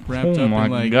shrimp wrapped Oh up my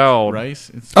in like God.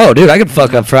 rice. It's, Oh, dude, I could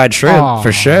fuck up fried shrimp Aw.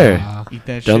 for sure. eat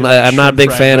that Don't shit. I, I'm not a Shrimp big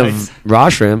fried fan rice. of raw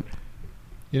shrimp.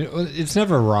 You know, it's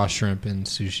never raw shrimp in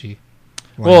sushi.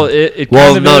 Well, Like, it Well,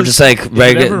 kind of no, is. just like ever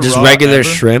regular raw ever?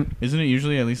 shrimp. Isn't it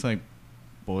usually at least like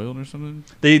boiled or something?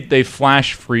 they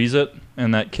flash freeze it,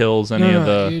 and that kills any of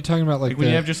the. you're talking about like Like when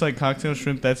the, you have just like cocktail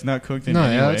shrimp that's not cooked in no,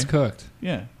 any yeah, way. that's cooked.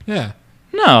 Yeah. Yeah,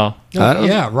 No, I don't-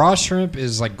 yeah. Raw shrimp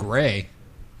is like gray.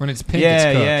 When it's pink, it's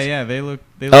Yeah, cooked. yeah. They look.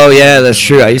 Oh good yeah, when that's they're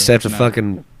true. I raw. used to have to It's not-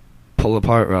 fucking pull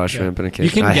apart raw shrimp in a You kitchen.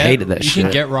 can I get, hated that you shit.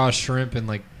 can get raw shrimp in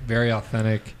like very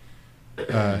authentic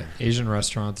Asian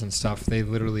restaurants and stuff. They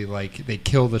literally like they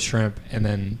kill the shrimp and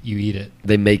then you eat it.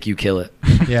 They make you kill it.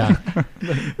 Yeah,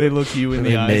 They look you in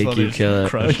the They eyes make while you they're kill it.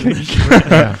 crushing shrimp.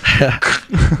 yeah.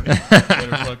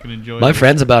 Better fucking enjoy My it.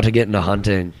 friend's about to get into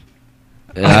hunting.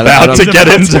 And about to get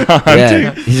into hunting.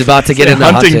 Yeah, he's about to get into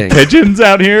hunting. pigeons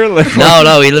out here. Like,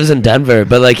 No, he lives in Denver,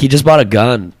 but like he just bought a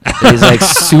gun. And he's like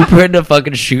super into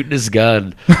fucking shooting his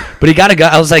gun. But he got a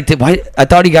gun. I was like, why? I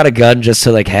thought he got a gun just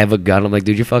to like have a gun. I'm like,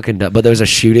 dude, you're fucking dumb. But there was a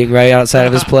shooting right outside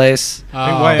of his place.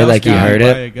 Like, why Oh, And, like, else you would heard buy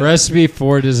it? a gun? recipe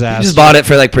for disaster. He just bought it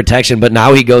for like protection, but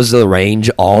now he goes to the range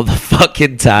all the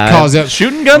fucking time. Calls out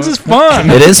shooting guns is fun.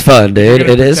 It is fun, dude. You're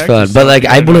gonna It is protect fun. But yourself, like you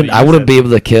I gotta know wouldn't how I to wouldn't use be it. able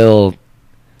to kill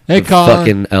Hey, a Colin.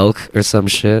 fucking elk or some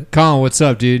shit. Colin, what's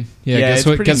up, dude? Yeah, Yeah, guess it's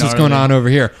what? pretty Guess what's going gnarly. on over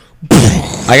here?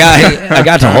 I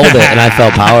got to hold it and I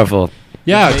felt powerful.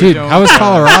 Yeah, They dude. don't- How was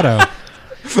Colorado?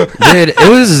 Dude, it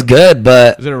was good,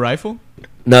 but Is it a rifle?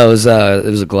 no, it was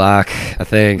a Glock, I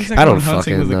think. He's like I don't going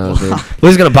hunting fucking with a know, dude. Glock.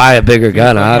 Who's gonna buy a bigger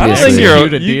gun? don't Obviously, think you're-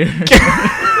 Shoot a you- deer.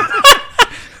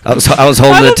 I was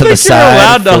holding it to the side.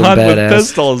 allowed to feeling hunt with badass.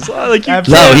 pistols. Like you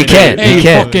Absolutely. No, he can't. Hey, He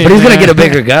can't. fucking But he's gonna man. get a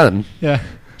bigger gun. Yeah,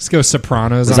 let's go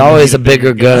Sopranos. There's on always this. a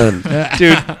bigger gun.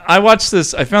 dude, I watched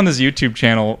this. I found this YouTube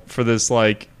channel for this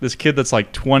kid that's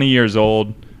like 20 years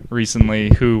old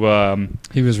recently. Who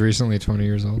He was recently 20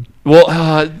 years old.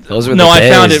 Those were no, the I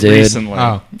found days, it dude. recently.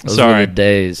 Oh. Those Sorry, were the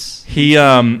days. he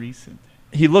Recent.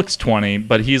 he looks 20,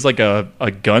 but he's like a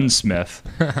gunsmith,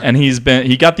 and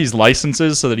he got these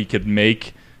licenses so that he could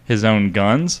make his own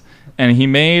guns, and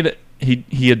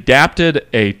he adapted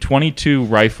a .22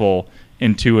 rifle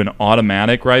into an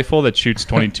automatic rifle that shoots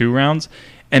 22 rounds,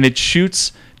 and it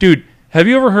shoots. Dude, have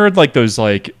you ever heard like those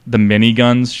like the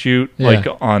miniguns shoot like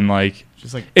on like?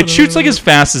 Just like It shoots like as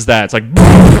fast as that. It's like,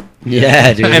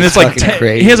 Yeah, dude. and it's like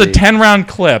crazy. he has a 10-round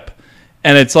clip,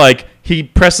 and it's like he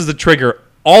presses the trigger,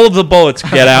 all of the bullets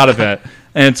get out of it,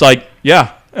 and it's like,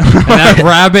 yeah. And that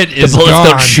rabbit The is bullets gone.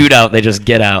 don't shoot out; they just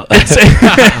get out.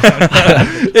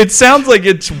 It sounds like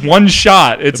it's one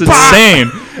shot. It's insane.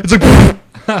 It's like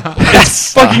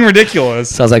it's fucking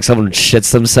ridiculous, Sounds like someone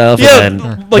shits themselves, Yeah, and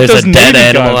then like there's those a dead Navy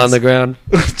animal guns. on the ground.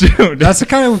 dude. That's the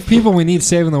kind of people we need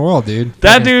saving the world, dude.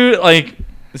 That dude, like,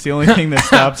 It's the only thing that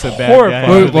stops a bad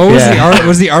Horrifying. guy. What was Yeah.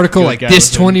 was the article Good like? guy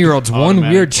This with an 20-year-old's one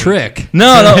automatic weird weapon. trick.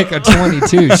 No, to no. make a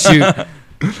 22 shoot.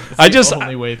 I It's just, the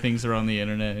only way things are on the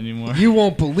internet anymore. You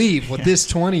won't believe what this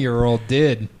 20-year-old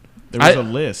did. There was I- a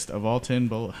list of all 10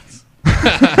 bullets.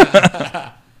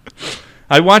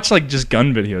 I watch like just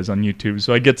gun videos on YouTube,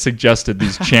 so I get suggested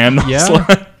these channels.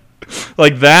 Yeah?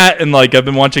 Like that, and like I've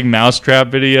been watching mousetrap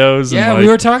videos. Yeah, and, like, we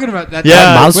were talking about that. Yeah.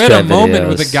 we had a Mousetrap moment videos.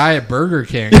 with a guy at Burger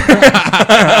King.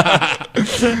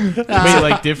 Wait,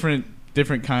 like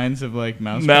different kinds of like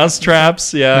mouse.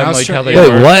 mousetraps. Yeah, and, like how they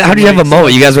Mousetrap- Wait, work. what? How do you have a Like,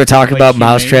 moment? You guys were talking like about humane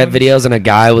mousetrap ones? videos, and a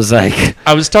guy was like,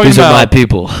 I was talking "These are my about.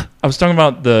 people." I was talking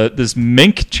about this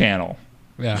mink channel.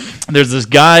 Yeah. There's this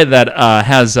guy that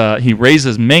has he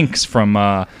raises minks from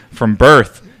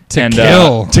birth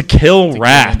to kill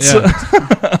rats.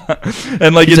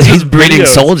 And like it's He's just breeding videos.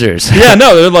 soldiers. Yeah,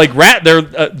 no, they're like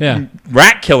Yeah.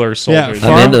 rat killer soldiers. Yeah,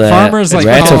 I'm into that. farmers, like,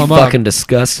 Rats call are them up. fucking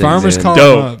disgusting. Farmers dude. call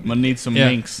Dope. them up. I'm gonna need some Yeah.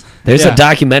 minks. There's Yeah. a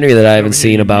documentary that I haven't Over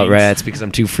seen here, about minks. rats because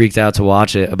I'm too freaked out to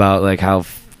watch it about like how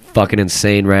fucking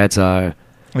insane rats are.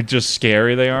 Like just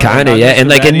scary they are. Kind of, Chicago's yeah. the And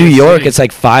like in New rattiest York, city. it's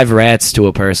like 5 rats to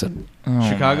a person. Oh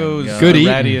Chicago's my God. Good the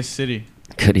eating. rattiest city.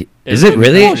 Is it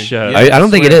really? Bullshit. I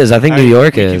don't think it is. I think New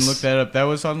York you is. can look that up.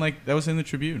 That was in the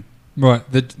Tribune.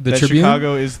 What? The That Tribune?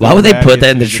 Chicago is. Why the would they put rattiest that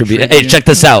in the city. Tribune? Hey, check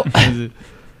this out.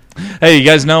 Hey, you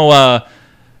guys know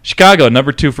Chicago,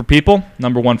 number 2 for people,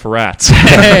 number 1 for rats.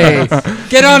 Hey,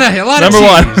 get on a lot Number of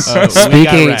one. cheese.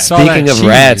 Speaking All that speaking of cheese.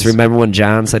 rats, remember when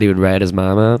John said he would rat his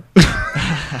mom out?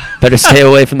 Better stay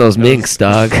away from those minks,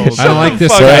 dog. cold. I don't like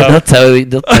this. Fuck Right, up.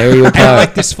 they'll tear you I don't apart.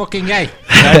 like this fucking guy.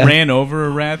 I ran over a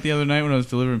rat the other night when I was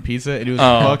delivering pizza, and it was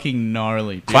Oh. fucking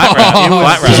gnarly. Dude. Flat rat. Oh,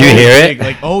 Flat Did rat. you hear it? Big.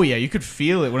 Like, oh yeah, you could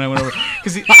feel it when I went over.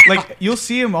 Because like you'll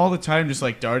see him all the time, just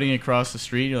like darting across the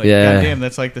street. You're like, Yeah. God damn,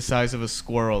 that's like the size of a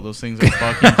squirrel. Those things are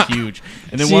fucking huge.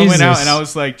 And then one went out, Jesus. and I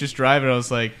was like, just driving. I was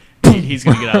like, he's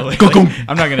gonna get out. Like,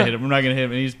 I'm not gonna hit him. I'm not gonna hit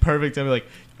him. And he's perfect. I'd be like,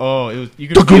 oh, it was. You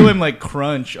could feel him like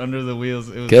crunch under the wheels.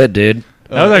 It was Good, dude.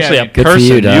 That was actually a Good for person.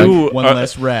 you, dog. one are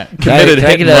less rat. committed Can I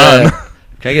hit get and run.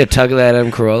 Can I get a tug of that M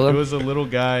It Corolla? was a little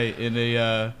guy in a.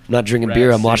 I'm not drinking rat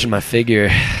beer. I'm suit. watching my figure.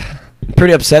 I'm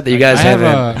pretty upset that you guys I have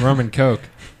haven't rum and Coke.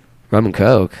 rum and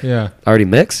coke Yeah. already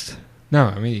mixed. No,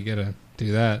 I mean you gotta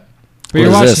do that. But What you're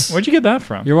is watching. this? Where'd you get that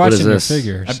from? You're What is watching the this?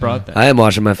 figure. I so- brought that. I am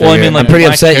watching my figure. Well, I mean, like I'm pretty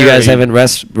Black upset you guys Berry. haven't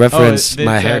referenced they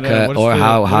my said, haircut what's or the-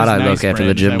 how what hot is I nice look after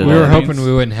the brand? gym Is that We today. were what it hoping means?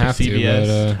 we wouldn't have to, CVS,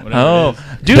 but whatever Oh, it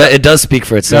is. dude. But it does speak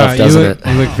for itself, you doesn't look, it?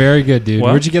 you look very good, dude.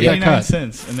 What? Where'd you get that 89 cut?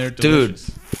 cents, and they're Dude,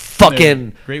 delicious. fucking,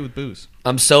 They're great with booze.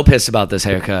 I'm so pissed about this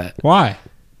haircut. Why?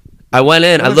 I went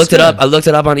in, It I looks looked it up. good. I looked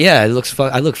it up on. Yeah, it looks.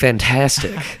 I look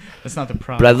fantastic. That's not the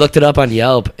problem. But I looked it up on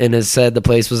Yelp, and it said the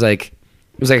place was like,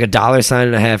 it was like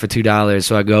 $1.50 for $2.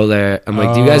 So I go there. I'm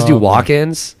like, do you guys do Oh.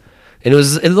 walk-ins? And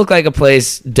it looked like a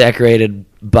place decorated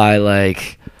by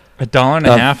like,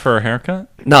 $1.50 for a haircut?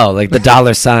 no, like the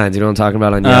dollar signs. You know what I'm talking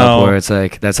about on Yelp, Oh. where it's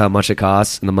like that's how much it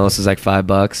costs, and the most is like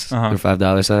 $5 Uh-huh. or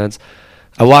 $5 signs.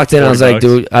 I walked in, I was like, $40.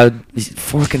 dude,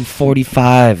 fucking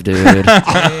 45, dude.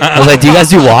 I was like, do you guys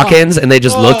do walk-ins? And they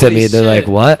just looked at me. Holy They're like, shit.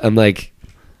 what? I'm like,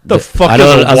 The fuck I is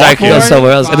don't. a I was like, walk-in? go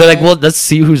somewhere else. And they're like, Five. well, let's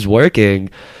see who's working.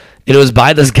 And it was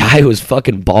by this guy who was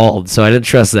fucking bald, so I didn't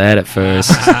trust that at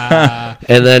first.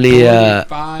 And then he,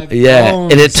 45 yeah,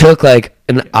 bones. and it took like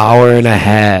an hour and a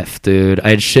half, dude. I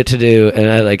had shit to do, and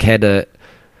I like had to.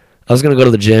 I was gonna go to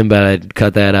the gym, but I'd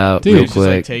cut that out Dude, real just,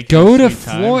 quick. Go to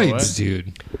Floyd's,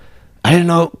 dude. I didn't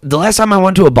know. The last time I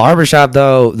went to a barbershop,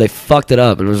 though, they fucked it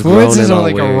up. It was Floyd's grown is and all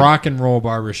like weird. a rock and roll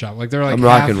barbershop. Like they're like I'm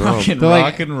rock half- and roll. Fucking they're like-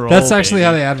 rock and roll. That's actually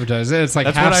how baby. they advertise it. It's like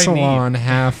That's half what I salon,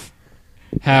 half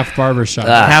barbershop.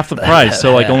 Ah. Half the price,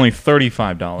 so like only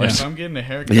 $35. If I'm getting a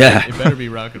haircut, Yeah. it better be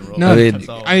rock and roll. No, I mean- That's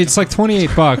all. it's like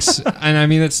 $28, and I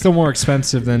mean it's still more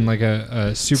expensive than like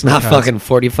a super. It's not cut. fucking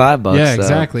 $45. Yeah, though.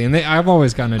 exactly. And I've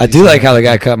always gotten. I do like how the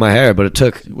guy cut my hair, but it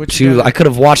took Which two. guy? I could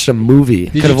have watched a movie.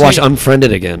 Did Could have you watched take-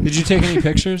 Unfriended again Did you take any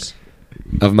pictures?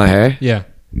 of my hair Yeah.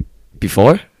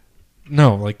 before.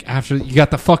 No, like after you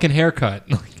got the fucking haircut.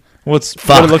 What's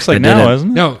Fuck, what it looks I like now, didn't. isn't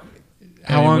it? No,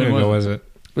 How long ago was it?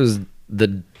 It was the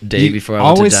day before I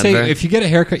went always to Denver. say if you get a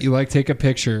haircut you like, take a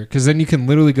picture because then you can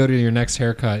literally go to your next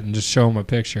haircut and just show them a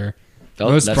picture.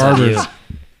 Most that's barbers. not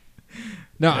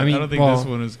No, I mean, I don't think well, this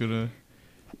one is gonna.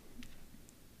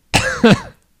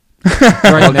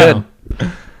 right now.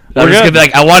 I'm just gonna be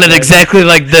like, I want it exactly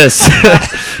like this.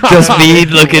 Just me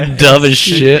looking dumb as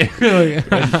shit. Go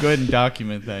ahead and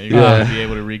document that. You're Yeah. gonna be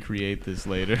able to recreate this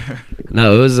later.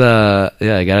 No, it was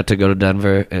I got to go to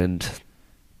Denver and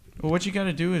Well, what you got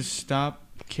to do is stop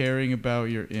caring about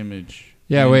your image.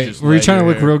 Yeah, and wait. just Were you let trying to your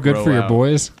look hair real good grow for your out.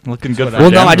 boys? Looking good what for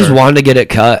well, no, I just Denver. wanted to get it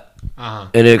cut. Uh-huh.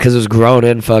 And because it was grown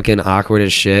in fucking awkward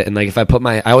as shit. And like if I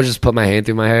would just put my hand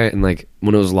through my hair and like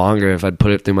when it was longer, if I'd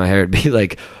put it through my hair, it'd be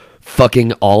like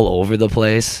fucking all over the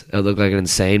place. I'd look like an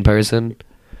insane person.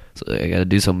 So I got to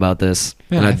do something about this.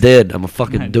 Yeah, and I I did. I'm a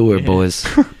fucking I doer, did. boys.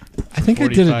 I think I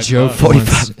did a 45 joke bucks.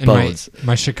 once 45 in bones.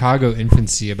 my Chicago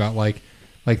infancy about like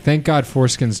thank God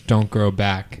foreskins don't grow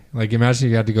back. Like imagine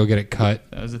you had to go get it cut.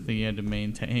 That was the thing you had to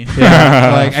maintain.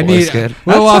 Yeah, like I need a Foreskin.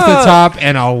 little off the top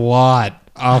and a lot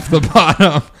off the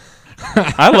bottom.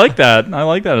 I like that. I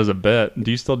like that as a bit.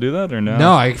 Do you still do that or no?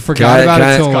 No, I forgot Can I- about can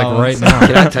I- it till like Collins. right now.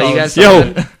 Can I tell you guys Yo.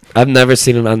 something? I've never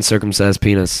seen an uncircumcised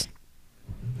penis.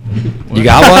 You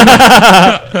got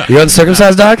one? You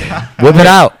uncircumcised, dog? Whip it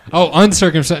out. Oh,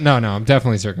 uncircumcised? No, I'm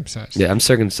definitely circumcised. Yeah, I'm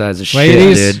circumcised as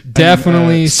Ladies, shit, dude.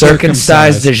 definitely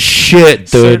Circumcised as shit, dude.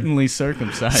 Certainly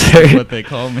circumcised is what they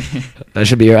call me. That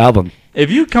should be your album. If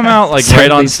you come out like right Certainly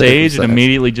on stage and circumcised.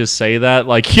 immediately just say that,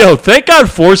 like, yo, thank God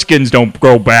foreskins don't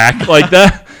grow back. Like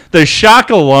that, the shock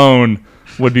alone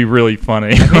would be really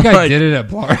funny. I think I Like, did it at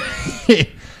Blarney.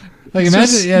 Like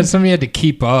imagine, somebody had to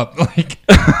keep up. Like,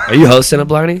 Are you hosting it,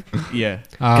 Blarney? Yeah.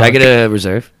 Can I get a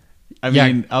reserve? I Yeah,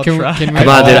 mean, I'll can we- try. can we- Come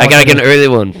on, dude. I gotta get an Oh, early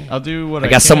one. I'll do what I I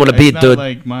got can. someone to beat, It's not dude.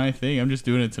 like my thing. I'm just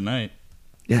doing it tonight.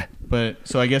 Yeah. But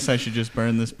so I guess I should just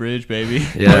burn this bridge, baby.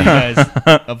 Yeah. All you guys,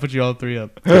 I'll put you all three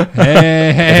up. hey,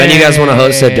 If any of you guys want to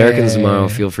host at Durkin's tomorrow,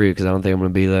 feel free because I don't think I'm gonna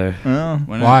be there. oh.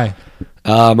 Why not?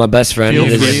 Why? My best friend Feel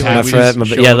is free, my like, we friend.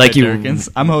 just show Yeah, up like at you, Durkin's.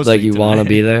 I'm hosting like you want to tonight.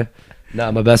 be there. No,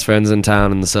 my best friend's in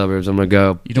town in the suburbs. I'm gonna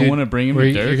go. You don't Dude, want to bring him Where to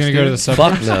you- Dirk's, You're gonna go to the dude?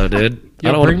 suburbs? Fuck no, dude. Yo,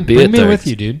 I don't want bring to be bring at me Dirk's. with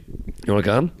you, dude. You want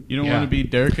to come? You don't Yeah. want to be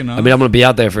Dirk enough? I mean, I'm gonna be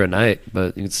out there for a night,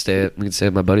 but you can stay. We can stay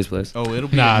at my buddy's place. Oh, it'll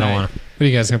be Nah, at I don't night. want to. What are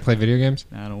you guys gonna play video games?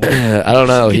 Nah, I don't want I don't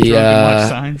know. Get He drunk and watch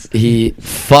Signs.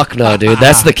 fuck no, dude.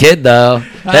 That's the kid though.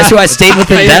 That's who I stayed with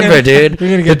in Denver, dude. You're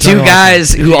gonna The get two drunk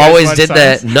guys who you guys always watch did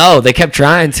that. Signs? No, they kept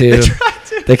trying to.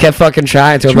 They kept fucking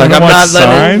trying to. I'm Trying like, to I'm watch not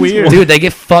letting. Signs? Weird. Dude, they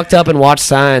get fucked up and watch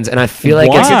Signs, and I feel like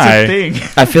Why? it's. It's a thing.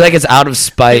 I feel like it's out of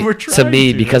spite were to trying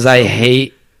me to. because That's I so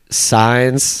hate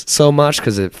Signs so much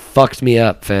because it fucked me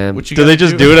up, fam. What you Do they gotta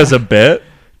just do it as a bit?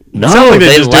 No, sounds like they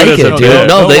they just do like it as it, a dude. bit.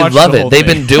 No, They'll they watch love the it. whole They've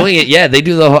thing. been doing it. Yeah, they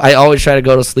do the whole. I always try to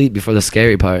go to sleep before the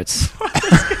scary parts.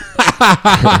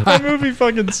 That movie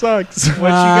fucking sucks. What you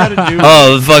gotta do?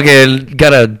 Oh, fucking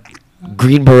got a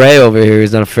green beret over here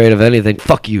who's not afraid of anything.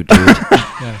 Fuck you, dude.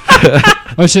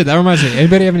 Oh shit, that reminds me.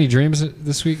 Anybody have any dreams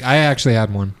this week? I actually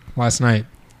had one last night.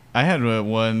 I had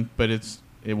one, but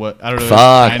it was I don't know. it was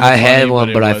Fuck, kinda I had funny,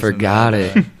 one, but I wasn't forgot that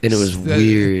it, bad. and it was That-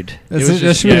 weird. That's was that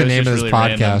just- should be yeah, the it was name of just this really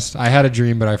random. podcast. I had a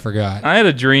dream, but I forgot. I had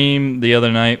a dream the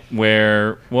other night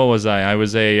where what was I? I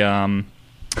was a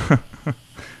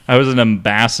I was an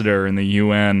ambassador in the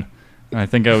UN. I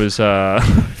think I was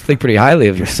Think pretty highly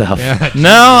of yourself. Yeah.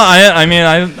 no, I mean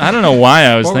I don't know why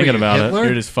I was What were thinking you, about Hitler?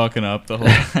 You're just fucking up the whole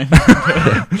time.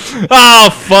 it. Oh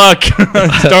fuck!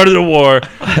 Started a war.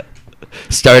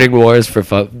 Starting wars for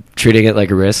treating it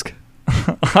like a risk.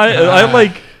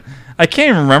 I can't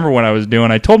even remember what I was doing.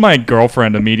 I told my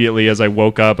girlfriend immediately as I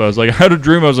woke up. I was like, I had a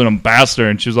dream I was an ambassador,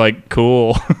 and she was like,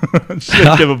 "Cool." She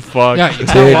didn't give a fuck. Yeah, you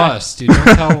tell Dude. us, dude. Don't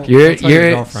tell, You're- don't tell your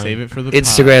you're- girlfriend. Save it for the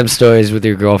Instagram stories with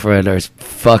your girlfriend are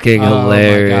fucking Oh my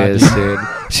hilarious, God, dude.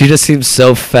 She just seems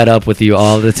so fed up with you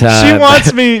all the time.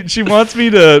 She wants me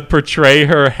to portray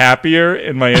her happier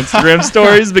in my Instagram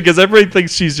stories because everybody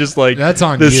thinks she's just like That's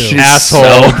on this you. asshole.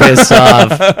 so pissed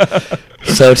off.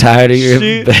 So tired of your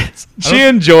She- bits. She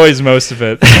enjoys most of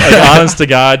it. Like, honest to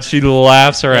God, she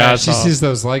laughs her Yeah, ass she off. sees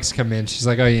those likes come in. She's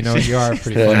like, "Oh, you know what? You are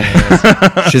pretty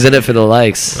funny." She's in it for the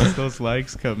likes. Once those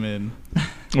likes come in.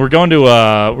 We're going to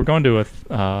a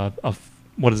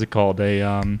what is it called?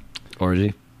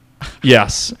 Orgy.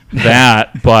 Yes,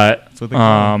 that, but That's what they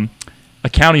call a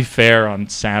county fair on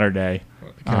Saturday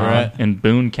Alright. in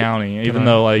Boone County. Even on.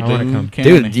 though like I wanna come.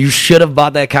 Dude, you should have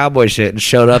bought that cowboy shit and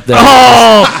showed up there.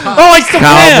 I still can.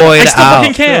 I Cowboyed still out.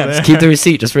 fucking can. Just keep the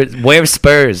receipt. Just wear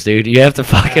Spurs, dude. You have to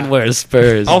fucking wear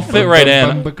Spurs. I'll fit right in.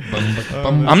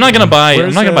 I'm not gonna buy. I'm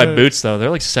Where's, not gonna buy boots though. They're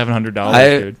like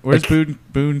 $700, dude. Where's Boone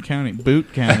Boone County,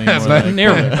 Boot County, more But like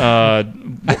Near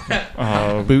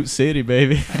Boot City,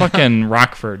 baby. fucking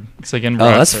Rockford. It's like in Oh,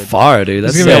 Rockford. that's far, dude.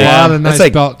 That's There's gonna be a like, lot of that's nice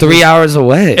like belt- 3 hours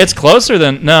away. It's closer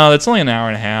than it's only an hour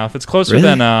and a half. It's closer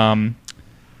Really? than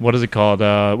what is it called?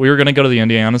 We were gonna go to the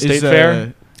Indiana State Is,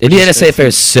 Fair. Indiana State Fair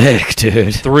is sick,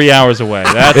 dude. 3 hours away.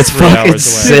 That's It's 3 fucking hours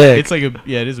away. sick. It's like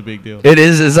it is a big deal. It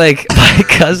is. It's like my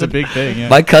It's a cousin. big thing. Yeah.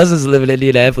 My cousins live in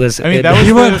Indianapolis. I mean, and- that was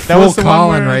You the, went that full was the one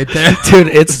Colin where, right there. dude.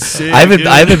 It's Sick, I dude.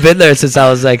 haven't been there since I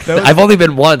was like That was- I've only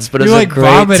been once, but it You, was like, a great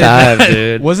vomited time, that.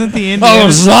 dude. Wasn't the Oh,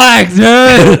 Indiana Zach,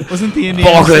 dude. wasn't the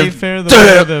Indiana Fucking State Fair the one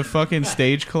where the fucking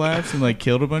stage collapsed and like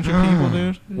killed a bunch of people,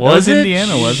 dude? That was it?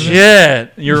 Indiana, wasn't it?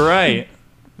 Shit, you're right.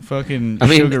 Fucking I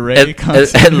mean, Sugar Ray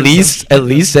concert at or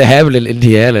least it happened in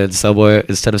Indiana and somewhere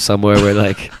instead of somewhere where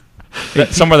like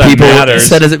Somewhere that people matters.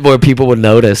 instead of where people would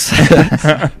notice.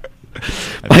 something.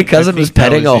 My cousin was think that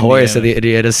petting a horse at Indiana. the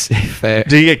Indiana State Fair.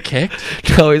 Did you get kicked?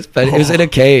 No, he was in a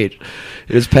cage.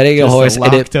 He was petting a Just a horse and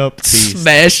it locked up beast.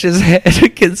 smashed his head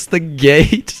against the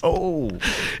gate. Oh,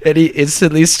 And he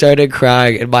instantly started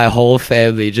crying, and my whole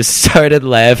family just started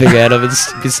laughing at him,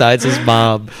 besides his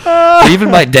mom. But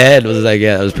even my dad was like,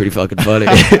 yeah, that was pretty fucking funny.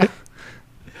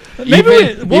 Maybe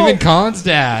even Colin's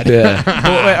dad. yeah.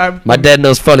 well, wait, My dad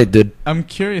knows funny, dude. I'm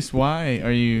curious. Why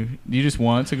are you? Do you just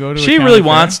want to go to? she really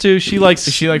wants to. She likes.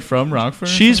 Is she like from Rockford?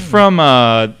 or She's something?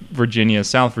 from Virginia,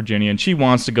 South Virginia, and she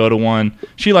wants to go to one.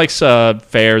 She likes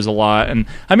fairs a lot, and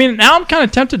I mean, now I'm kind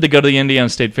of tempted to go to the Indiana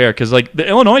State Fair because like the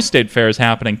Illinois State Fair is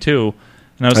happening too.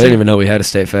 And I was didn't thinking, even know we had a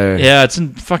state fair. yeah, it's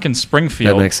in fucking That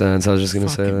Springfield, makes sense. I was just gonna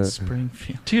say Fucking that.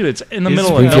 Springfield. dude. It's in the Is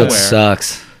middle of Springfield nowhere.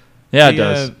 sucks. Yeah, it The,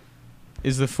 does.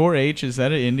 Is the 4-H? Is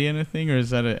that an Indiana thing or is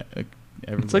that a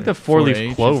It's like the everywhere? 4-H, four-leaf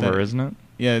is clover, that- isn't it?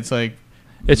 Yeah, it's like.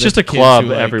 It's the just a kids club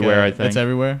who, like, everywhere. I think It's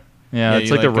everywhere. Yeah, it's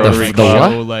you, like the go Rotary The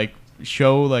Club. what?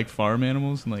 Show like farm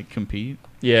animals and like compete.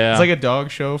 Yeah, It's like a dog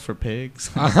show for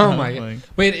pigs. Oh my god! Like-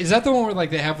 Wait, is that the one where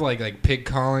like they have like pig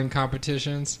calling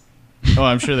competitions? Oh,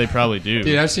 I'm sure they probably do.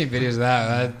 Dude, I've seen videos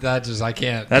of that just I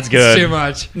can't. That's It's good. too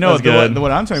much. No, That's the good. what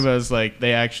I'm talking about is like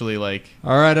they actually like.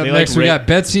 All right, up They, next like, we ra- got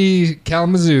Betsy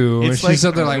Kalamazoo, and It's she's like-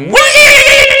 up there like.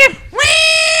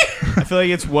 I feel like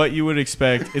it's what you would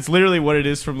expect. It's literally what it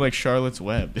is from like Charlotte's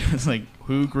Web. It's like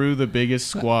who grew the biggest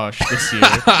squash this year?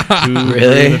 Who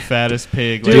Really? grew the fattest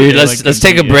pig? Dude, Like, let's like,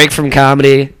 take a compete. break from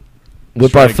comedy.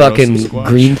 Whip Try our to grow some fucking squash.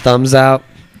 green thumbs out.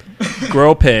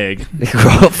 grow pig.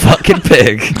 Grow a fucking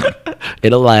pig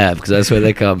in a lab because that's where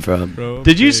they come from. Bro,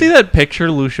 Did you pig. see that picture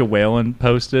Lucia Whalen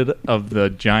posted of the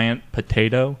giant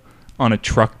potato on a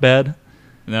truck bed?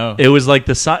 No. It was like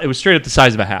it was straight up the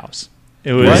size of a house.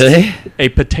 It was Really? a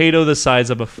potato the size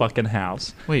of a fucking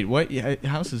house. Wait, what? Yeah,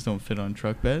 houses don't fit on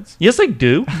truck beds. Yes, they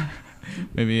do.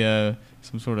 Maybe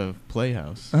some sort of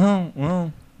playhouse. Oh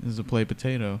well, This is a play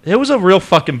potato. it was a real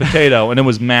fucking potato, and it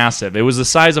was massive. It was the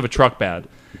size of a truck bed.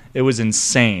 It was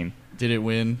insane. Did it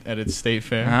win at its state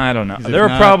fair? I don't know. 'Cause if There were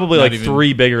not, probably not like even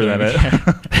 3 bigger than it.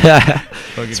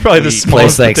 Fucking It's probably the tweet.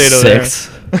 smallest Place like potato 6.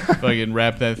 Fucking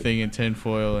wrap that thing in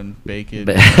tinfoil and bake it.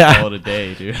 Ba- Call it a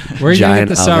day, dude. Where are you gonna get Giant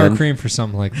the sour oven. cream for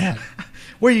something like that?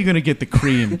 Where are you gonna get the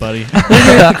cream, buddy? Where are you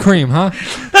gonna get the cream, huh?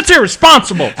 That's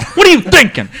irresponsible. What are you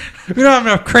thinking? We don't have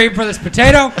enough cream for this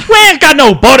potato. We ain't got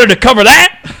no butter to cover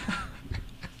that.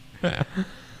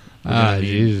 Ah, Need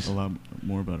Jesus. A lot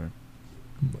more butter.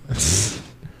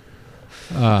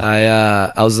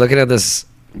 I was looking at this.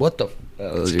 What the?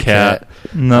 That was your Cat.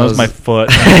 cat. No, it was was- my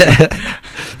foot.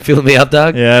 Feeling me up,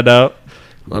 dog? Yeah, no.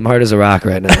 Well, I'm hard as a rock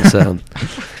right now. So,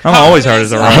 I'm always hard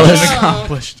as a rock. was-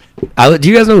 Accomplished. do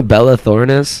you guys know who Bella Thorne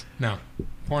is? No.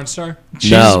 Porn star?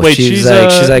 No, she's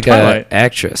like Twilight. a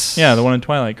actress. Yeah, the one in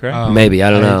Twilight, correct? Oh, Maybe, I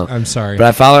don't know. I'm sorry. But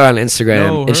I follow her on Instagram,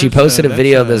 No, and she hers, posted a that's,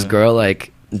 video of this girl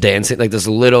like dancing, like this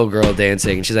little girl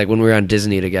dancing. And she's like, when we were on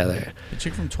Disney together. The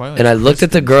chick from Twilight. And I looked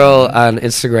at the girl on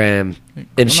Instagram, I'm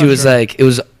and she not was sure. like, it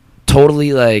was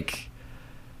totally like,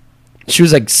 she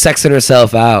was like sexing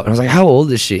herself out. And I was like, how old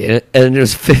is she? And it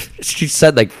was, she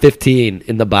said like 15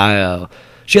 in the bio.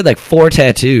 She had like 4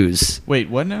 tattoos. Wait,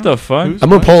 what now? The fuck? Who's I'm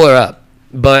gonna what? pull her up.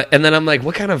 And then I'm like,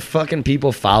 what kind of fucking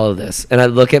people follow this? And I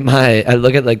look at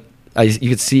like, you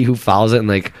could see who follows it, and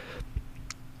like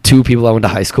 2 people I went to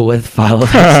high school with follow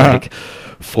this. Like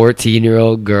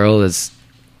 14-year-old girl is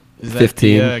Is that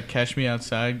 15. the Catch Me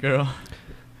Outside girl?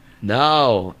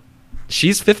 no,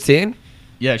 she's 15.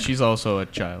 Yeah, she's also a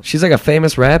child. She's like a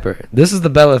famous rapper. This is the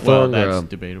Bella Well, Thorne that's girl.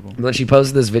 debatable. And then she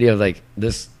posted this video of like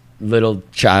this little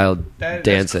child That's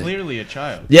dancing. clearly a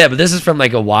child. Yeah, but this is from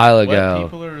like a while What, ago.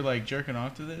 people are like jerking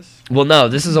off to this? Well, no,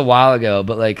 this is a while ago,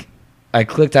 but like I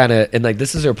clicked on it and like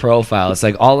this is her profile. It's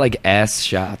like all like ass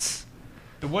shots.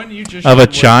 The one you just Of a showed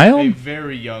was child? a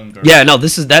very young girl. Yeah, no,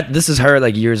 this is her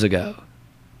like years ago.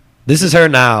 This is her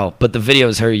now, but the video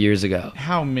is her years ago.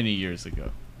 How many years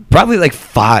ago? Probably like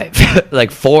 5,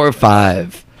 like 4 or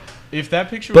 5. If that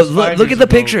picture But was look, 5 look years at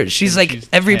the ago, picture. She's then like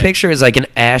every 10. picture is like an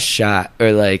ass shot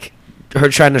or like her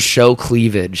trying to show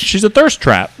cleavage. She's a thirst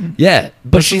trap. Yeah,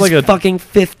 but This is she's like a fucking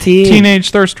 15. Teenage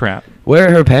thirst trap. Where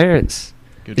are her parents?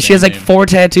 Good She has like band name. 4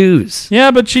 tattoos.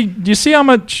 Yeah, but do you see how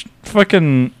much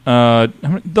fucking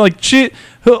like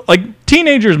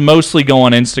teenagers mostly go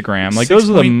on Instagram. Like those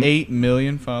are the 6.8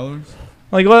 million followers.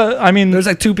 like what I mean. There's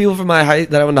like 2 people from my high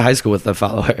that I went to high school with that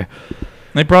follow her.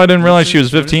 They probably didn't realize she was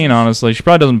 15. Honestly, she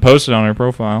probably doesn't post it on her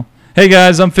profile. Hey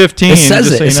guys, I'm 15. It says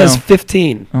just it. so It you says know.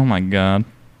 15. Oh my god.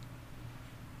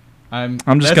 I'm just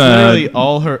that's gonna literally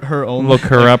all her own. Look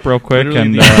her up real quick literally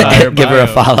and the entire Give her a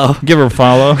bio. follow. give her a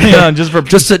follow. Yeah, just for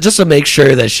Just to make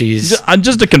sure that she's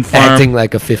just to confirm. acting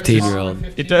like a 15-year-old.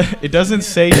 It doesn't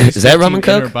say she's Is that 15 rum and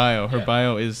in her coke? bio. Her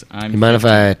bio is I'm. You mind if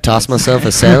I toss myself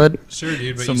a salad? Sure,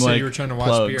 dude, but Some, you said like, you were trying to watch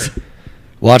plugs. beer.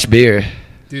 Watch beer.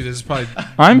 Dude, this is probably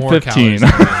I'm more 15. calories than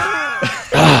me.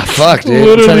 Ah, fuck, dude. I'm trying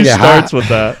Literally to get starts hot. with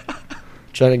that.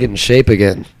 Trying to get in shape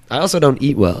again. I also don't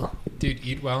eat well. Dude,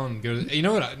 eat well and go to... You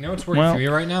know what? You know what's working Well- for me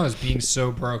right now is being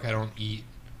so broke I don't eat.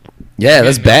 Yeah,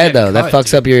 that's Man, bad, man, though. That cut,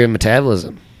 fucks dude. up your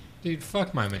metabolism. Dude,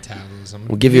 fuck my metabolism.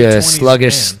 We'll give you a 20s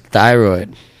sluggish man.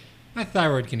 thyroid. My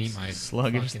thyroid can eat my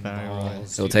Sluggish fucking thyroid.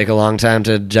 balls. It'll dude. take a long time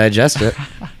to digest it.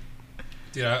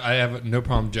 Dude, I have no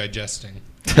problem digesting.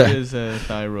 It is a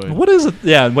thyroid. What is it?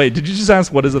 Yeah, wait. Did you just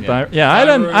ask what is a Yeah. thyroid? Yeah,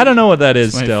 I don't know what that is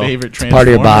It's my still. favorite Part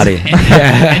of your body.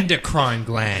 Endocrine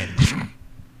gland.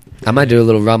 I might do a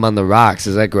little rum on the rocks.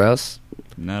 Is that gross?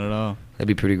 Not at all. That'd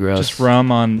be pretty gross. Just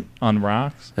rum on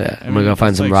rocks. Yeah, I I'm mean, gonna go find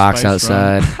it's some like rocks spiced rum.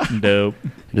 outside. Dope.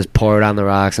 and just pour it on the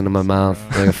rocks into my mouth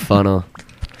like a funnel.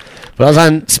 But I was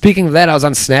on. Speaking of that, I was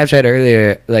on Snapchat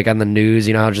earlier, like on the news.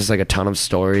 You know, how just like a ton of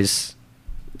stories.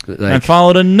 I Like,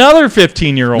 followed another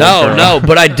 15-year-old. no,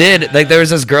 but I did. Like, there was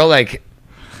this girl like.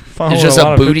 It's just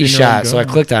a booty shot, so I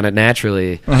clicked. clicked on it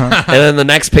naturally. Uh-huh. And then the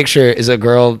next picture is a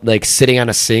girl like sitting on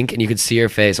a sink, and you can see her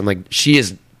face. I'm like, she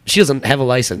doesn't have a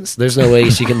license. There's no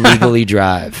way she can legally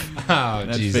drive. Oh,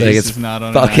 That Jesus. face Like, it's is not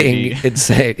on fucking an ID.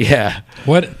 insane. Yeah,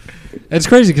 What? It's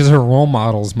crazy because her role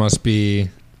models must be...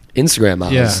 Instagram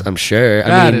models. Yeah. I'm sure.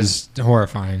 That I mean, is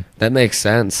horrifying. that makes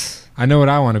sense. I know what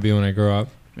I want to be when I grow up.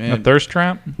 A Man, thirst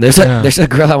trap. There's Yeah. a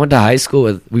girl I went to high school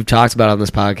with. We've talked about it on this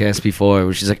podcast before,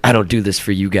 where she's like, "I don't do this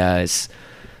for you guys."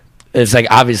 It's like,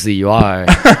 obviously you are,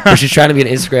 but she's trying to be an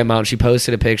Instagram model. She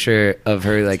posted a picture of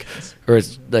her like, or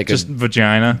it's like Just a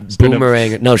vagina. Straight up.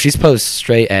 boomerang. No, she's posted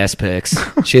straight ass pics.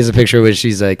 She has a picture where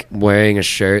she's like wearing a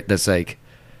shirt that's like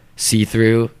see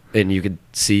through, and you could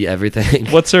see everything.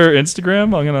 What's her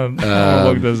Instagram? I'm gonna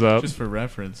look this up. just for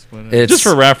reference. What, It's- Just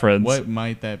for reference. what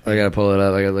might that be? I gotta pull it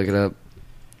up. I gotta look it up.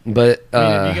 But I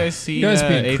mean, have you guys see you guys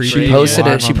being Eighth creepy she Grade posted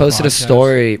yet? it. She on the posted a podcast.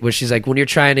 story where she's like, when you're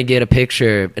trying to get a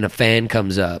picture and a fan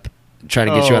comes up, trying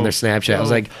to get you on their Snapchat. I was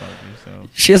go like, fuck yourself.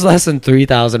 she has less than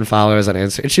 3,000 followers on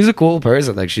Instagram. And she's a cool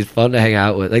person. Like, she's fun to hang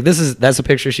out with. Like, that's a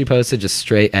picture she posted, just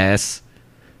straight ass.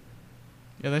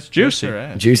 Yeah, that's Juicy. just her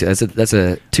ass. Juicy. That's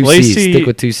a two Lacey, C's. Stick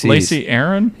with two C's. Lacey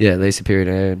Aaron. Yeah, Lacey period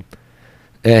Aaron.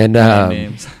 And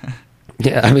Names.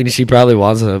 yeah, I mean, she probably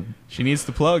wants She needs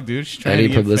the plug, dude. She's trying any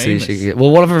to get publicity famous. she can get.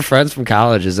 Well, one of her friends from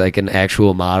college is like an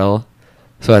actual model,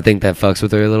 so I think that fucks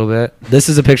with her a little bit. This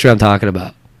is a picture I'm talking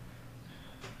about.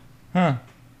 Huh.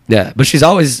 Yeah, but she's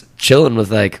always chilling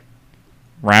with like.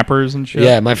 Rappers and shit.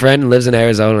 Yeah, my friend lives in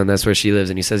Arizona, and that's where she lives.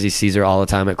 And he says he sees her all the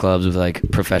time at clubs with like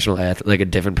like a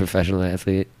different professional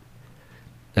athlete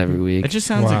every week. It just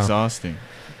sounds Wow. exhausting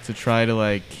to try to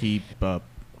like keep up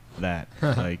that,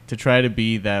 like to try to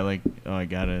be that, like, oh, I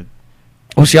gotta.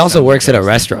 Well, she also Sounds works at a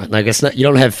exhausting. restaurant. Like, it's not, you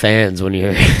don't have fans when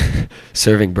you're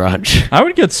serving brunch. I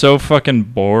would get so fucking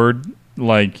bored.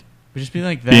 Like, But just being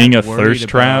like that, Being a worried thirst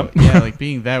about- trap? Yeah, like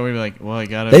being that way, like, well, I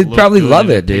gotta. They'd look probably good love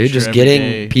in a it, dude. picture Just every getting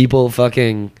day. people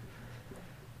fucking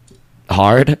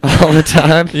hard all the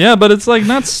time. yeah, but it's like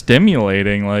not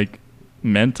stimulating, like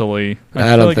mentally. I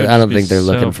feel don't. like I it'd don't be think they're so-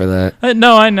 looking for that.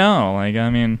 No, I know. Like, I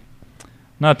mean,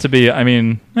 not to be. I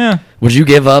mean, yeah. Would you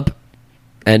give up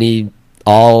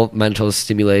all mental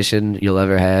stimulation you'll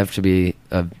ever have to be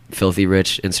a filthy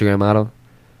rich Instagram model?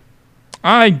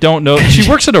 I don't know. She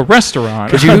works at a restaurant.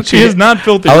 Could you- she is not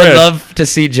filthy I would rich. love to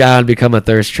see John become a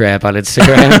thirst trap on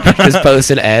Instagram, just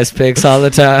posting ass pics all the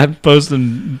time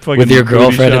Posting fucking with your booty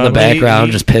girlfriend in the shots. background,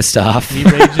 He- just pissed off.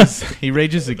 He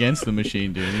rages against the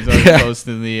machine, dude. He's always Yeah.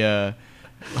 posting the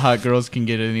hot girls can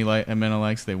get any amount of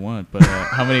likes they want, but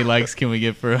how many likes can we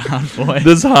get for a hot boy?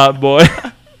 This hot boy.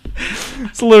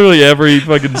 It's literally every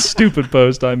fucking stupid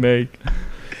post I make.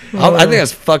 I think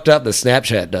that's fucked up. The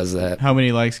Snapchat does that. How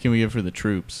many likes can we give for the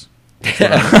troops?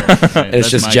 It's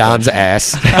just John's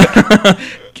ass.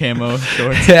 Camo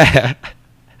shorts. Yeah.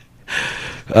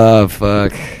 Oh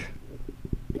fuck.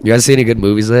 You guys see any good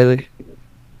movies lately?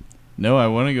 No, I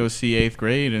want to go see 8th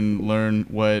grade and learn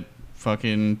what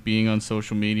fucking being on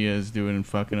social media is doing and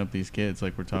fucking up these kids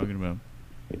like we're talking about.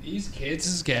 These kids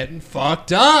is getting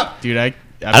fucked up. Dude, I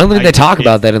don't think they talk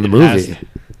about that in the movie.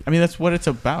 I mean, that's what it's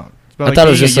about. It's about I like thought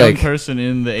it was being just a young like- person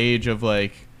in the age of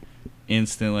like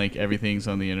instant, like everything's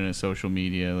on the internet, social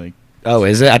media. Like, Oh,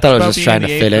 is it? I thought it About was just being trying in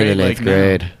to the fit eighth in in grade, 8th like, no.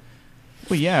 grade.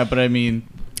 well, yeah, but I mean,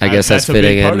 I guess that's a big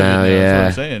fitting part in of it now, That's yeah. what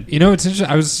I'm saying. You know, it's interesting.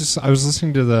 I was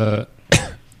listening to the.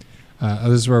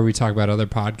 This is where we talk about other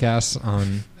podcasts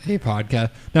on a podcast.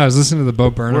 No, I was listening to the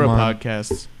Bo Burnham We're a on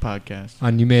podcast.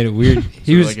 on You Made It Weird.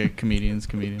 He was Like a comedian's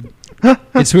comedian.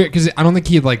 It's weird because I don't think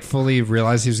he like fully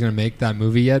realized he was going to make that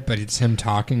movie yet, but it's him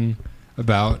talking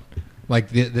about like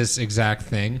this exact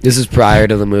thing. This is prior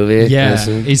to the movie. Yeah, This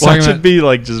is- he's Watch talking it about. be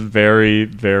like just very,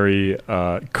 very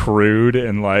crude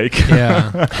and like,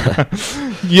 Yeah,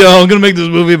 yo, I'm gonna make this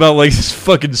movie about like this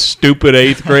fucking stupid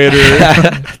 8th grader.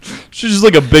 She's just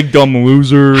like a big dumb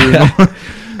loser.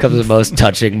 Comes the most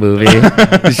touching movie. He's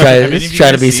Have trying any of you to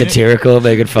guys be seen it? satirical,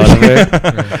 making fun of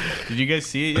her. Did you guys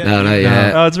see it yet? No, not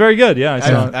yet. Oh, it's very good. Yeah, I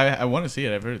saw it. I want to see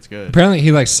it. I've heard it's good. apparently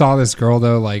he like saw this girl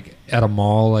though, like at a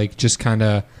mall, like just kind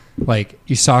of like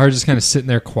you saw her just kind of sitting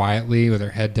there quietly with her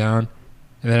head down,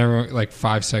 and then every like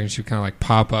 5 seconds she would kind of like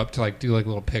pop up to like do like a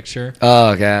little picture,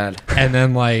 Oh god. and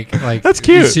then like That's you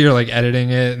cute. see her like editing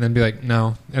it, and then be like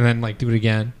no, and then like do it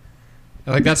again.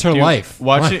 And, like that's her Dude, life.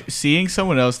 Seeing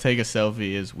someone else take a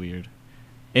selfie is weird.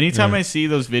 Anytime Yeah. I see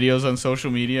those videos on social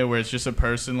media where it's just a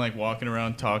person like walking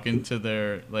around talking to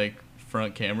their like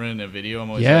front camera in a video, I'm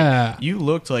always Yeah. like, you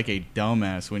looked like a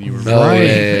dumbass when you were Oh Right.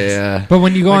 yeah. But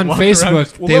when you go Like, on walking around,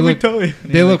 Facebook, well, they let me look tell you.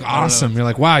 And they you're look like, I don't know. awesome. You're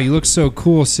like, wow, you look so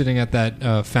cool sitting at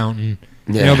that fountain.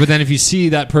 Yeah. You know, but then if you see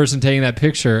that person taking that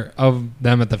picture of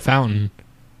them at the fountain,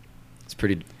 It's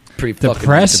pretty fucking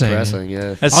Depressing. depressing.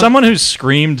 Yeah. As someone who's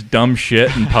screamed dumb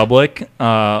shit in public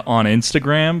on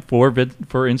Instagram for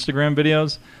Instagram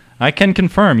videos, I can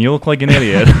confirm you look like an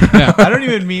idiot. I don't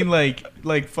even mean like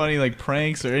funny like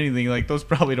pranks or anything. Like those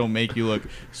probably don't make you look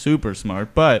super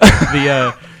smart. But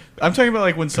the I'm talking about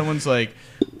like when someone's like,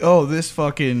 oh, this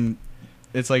fucking,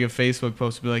 it's like a Facebook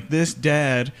post to be like, this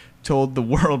dad told the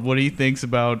world what he thinks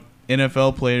about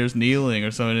NFL players kneeling or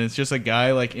something. And it's just a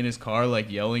guy like in his car like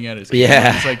yelling at his kid.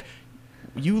 Yeah. It's like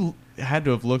you had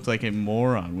to have looked like a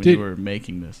moron when Dude. you were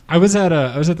making this. I was at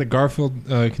the Garfield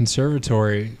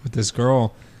Conservatory with this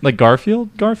girl. Like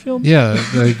Garfield? Garfield? Yeah,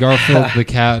 the Garfield the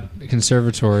cat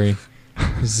conservatory.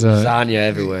 His, Lasagna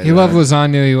everywhere. he loved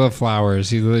lasagna. He loved flowers.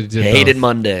 He really did Hated both.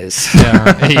 Mondays.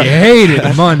 Yeah, he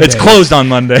hated Monday. It's closed on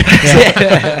Monday.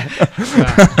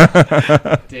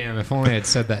 Damn, if only I'd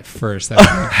said that first. That would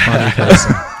be a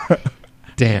funny person.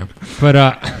 Damn.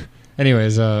 But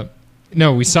anyways,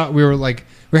 no, we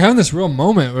were having this real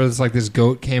moment where it's like this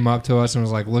goat came up to us and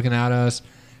was like looking at us,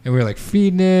 and we were like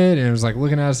feeding it, and it was like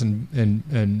looking at us and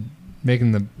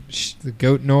making the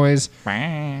goat noise,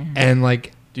 and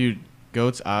like Dude,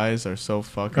 goats' eyes are so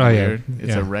fucking Oh, yeah. weird. It's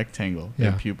Yeah. a rectangle.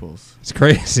 Yeah. Their pupils. it's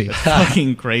crazy.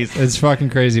 Fucking crazy. It's fucking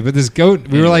crazy. But this goat,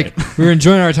 we were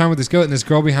enjoying our time with this goat, and this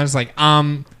girl behind us like,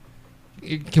 can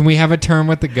we have a turn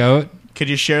with the goat? Could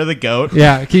you share the goat?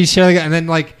 Yeah, can you share the goat? And then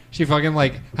like she fucking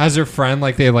like has her friend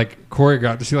like they like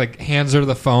choreographed. She like hands her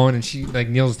the phone, and she like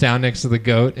kneels down next to the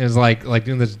goat and is like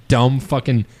doing this dumb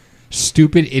fucking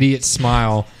stupid idiot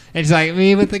smile. And she's like,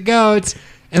 me with the goats,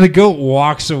 and the goat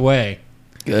walks away.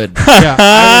 Good. Yeah,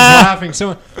 I was laughing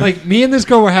so like me and this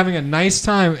girl were having a nice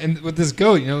time, and with this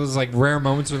goat, you know, those like rare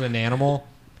moments with an animal,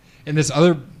 and this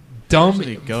other dumb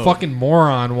Especially a goat. fucking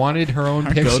moron wanted her own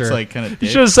Our picture. goat's like kind of You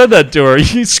should have said that to her.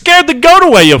 You scared the goat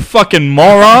away, you fucking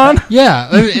moron. Yeah,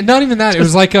 and not even that. It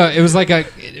was like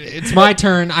it's my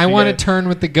turn. I want to turn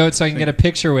with the goat so I can get a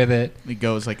picture with it. The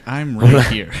goat's like, I'm right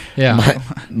here. Yeah,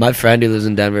 My friend who lives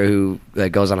in Denver who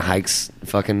like goes on hikes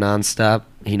fucking nonstop.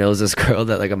 He knows this girl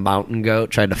that like a mountain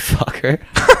goat tried to fuck her.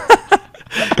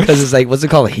 Because it's like, what's it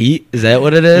called? Heat? Is that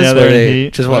what it is? Yeah, Where they're in they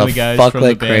Heat. just One of want the to guys fuck from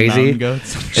like the band crazy. Mountain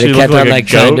Goats. She And it looked kept like on a like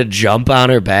trying to goat? jump on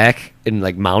her back and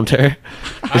like mount her.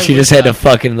 I And she wish just had to that-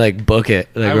 fucking like book it,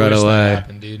 like I run wish that away.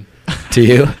 happened, dude. To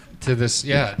you? To this,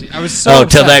 yeah. Dude, I was so Oh,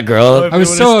 upset. till that girl. I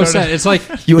was It so would've upset. started- It's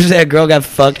like You wish that girl got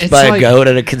fucked It's by like- a goat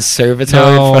at a conservatory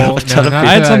No, in front of a ton no, of not I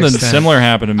had to that something extent. similar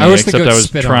happen to me, I wish the except I goat was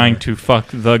spit on trying her. to fuck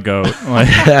the goat.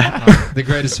 Like, the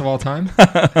greatest of all time.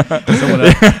 Someone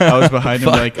else, I was behind him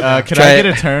like, can Try I it. get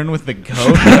a turn with the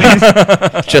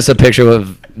goat? Just a picture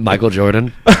of Michael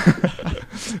Jordan.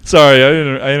 Sorry,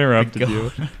 I interrupted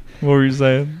you. What were you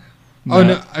saying? Oh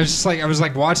no! I was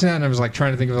like watching that, and I was like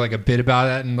trying to think of like a bit about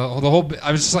it, and the whole.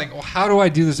 I was just like, well, how do I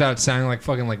do this without sounding like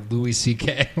fucking like Louis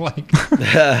C.K.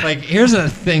 like here's a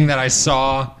thing that I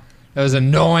saw that was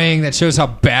annoying that shows how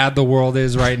bad the world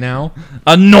is right now.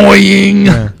 Annoying.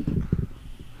 Yeah.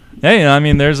 Hey, I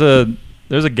mean, there's a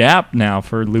gap now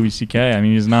for Louis C.K. I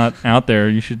mean, he's not out there.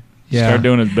 You should start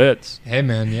doing his bits. Hey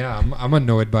man, yeah, I'm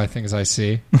annoyed by things I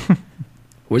see.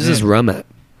 Where's this rum at?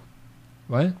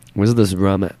 What? Where's this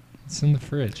rum at? It's in the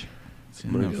fridge.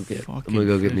 I'm gonna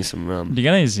go get me some rum. Do you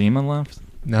got any Zima left?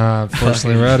 Nah,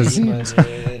 unfortunately, we're out of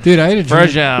Zimas. Dude, I had a dream.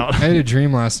 Fresh out. I had a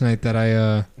dream last night that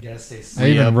I Stay I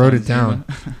even up wrote on it down.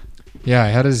 Yeah, I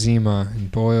had a Zima, and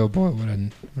boy, oh boy,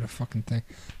 what a fucking thing.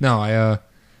 No,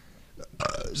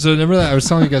 so remember that I was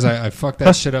telling you guys I fucked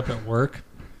that shit up at work.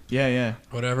 Yeah.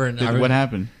 Whatever. And What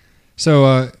happened?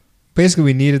 So basically,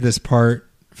 we needed this part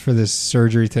for this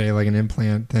surgery today, like an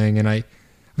implant thing, and I'm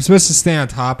supposed to stay on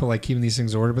top of like keeping these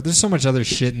things ordered, but there's so much other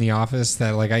shit in the office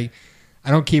that like I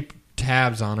don't keep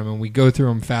tabs on them, and we go through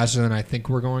them faster than I think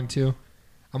we're going to.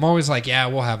 I'm always like, yeah,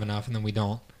 we'll have enough, and then we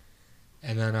don't.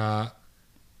 And then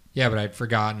but I'd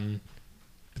forgotten.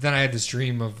 But then I had this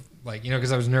dream of like,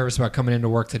 because I was nervous about coming into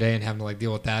work today and having to like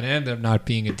deal with that. It ended up not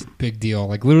being a big deal.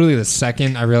 Like literally the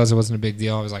second I realized it wasn't a big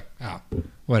deal, I was like, oh,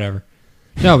 whatever.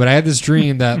 No, but I had this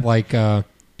dream that like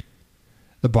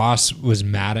the boss was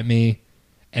mad at me,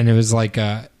 and it was like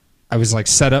I was like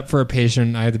set up for a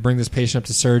patient. I had to bring this patient up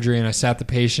to surgery, and I sat the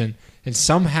patient, and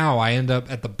somehow I end up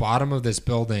at the bottom of this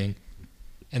building,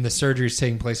 and the surgery is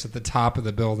taking place at the top of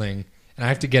the building, and I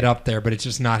have to get up there, but it's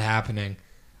just not happening.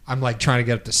 I'm like trying to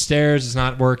get up the stairs, it's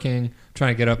not working. I'm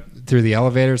trying to get up through the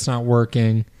elevator, it's not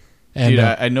working. And Dude,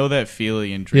 I know that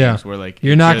feeling in dreams where like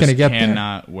you're not going to get there.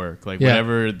 Cannot work. Like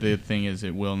whatever the thing is,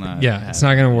 it will not. Yeah, it's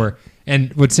not going to work.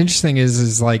 And what's interesting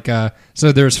is like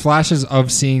so there's flashes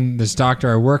of seeing this doctor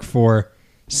I work for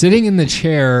sitting in the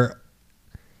chair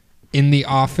in the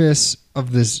office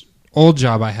of this old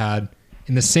job I had,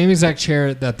 in the same exact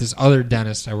chair that this other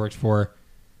dentist I worked for.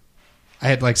 I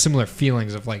had like similar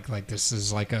feelings of like this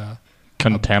is like a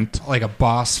contempt, like a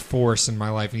boss force in my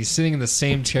life. And he's sitting in the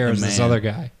same chair as this other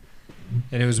guy,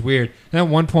 and it was weird. And at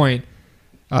one point,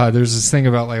 there's this thing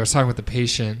about like I was talking with the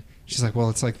patient. She's like,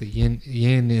 "Well, it's like the yin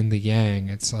and the yang.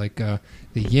 It's like the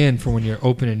yin for when you're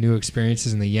open to new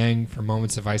experiences, and the yang for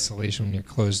moments of isolation when you're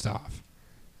closed off."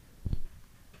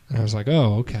 And I was like,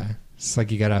 "Oh, okay. It's like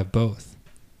you gotta have both.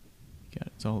 Yeah,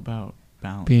 it's all about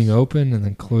balance. Being open and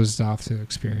then closed off to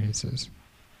experiences."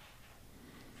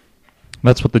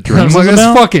 That's what the I dream was was like,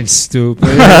 about. "That's fucking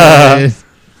stupid."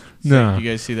 No. You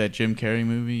guys see that Jim Carrey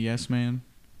movie, Yes Man?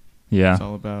 Yeah. It's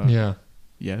all about Yeah.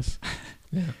 yes.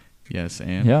 Yeah. Yes,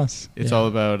 and Yes. it's Yeah. all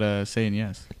about saying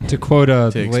yes. To quote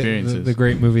To the experiences. the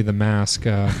great movie The Mask,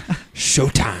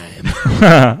 Showtime.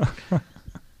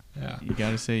 Yeah. You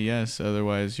gotta say yes,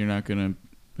 otherwise you're not gonna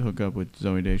hook up with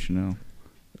Zooey Deschanel.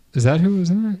 Is that who was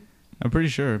in it? I'm pretty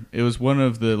sure it was one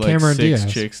of the like Cameron 6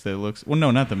 Diaz. chicks that looks. Well, no,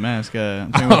 not the mask.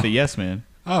 I'm talking about the Yes Man.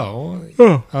 Oh.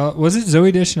 Was it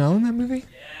Zooey Deschanel in that movie?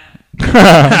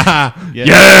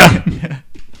 Yeah.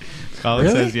 Colin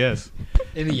Really? says yes.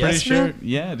 In the Pretty Yes sure. Man?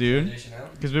 Yeah, dude.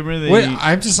 Because remember they. Wait,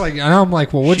 I'm just like, now I'm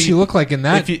like, well, what'd she look like in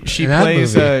that? She in that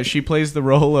plays. movie? She plays the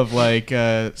role of like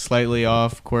slightly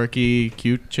off, quirky,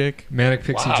 cute chick. Manic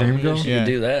Pixie Dream Girl. She Yeah. can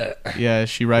do that. Yeah,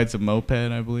 she rides a moped,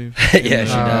 I believe. Yeah,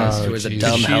 she does. Oh, She wears a jeez.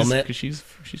 dumb She's- helmet. 'cause she's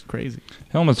crazy.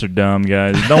 Helmets are dumb,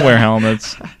 guys. Don't wear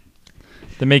helmets.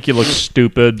 They make you look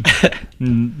stupid,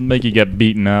 and make you get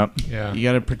beaten up. Yeah. You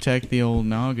got to protect the old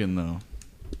noggin, though.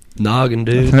 Noggin,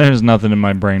 dude. There's nothing in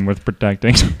my brain worth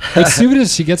protecting. What's stupid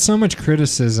is she gets so much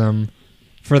criticism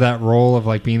for that role of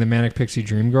like being the Manic Pixie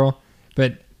Dream Girl,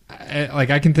 but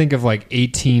I can think of like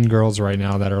 18 girls right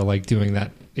now that are like doing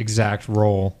that exact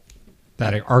role,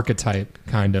 that archetype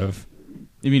kind of.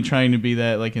 You mean trying to be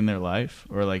that like in their life,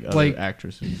 or like other Like-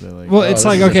 actresses that like? Well, Oh, it's this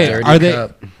like, is a okay, dirty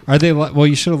cup. are they? Well,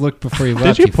 you should have looked before you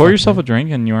left. Did you pour fucking- yourself a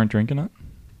drink and you aren't drinking it?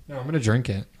 No, I'm gonna drink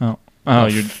it. Oh,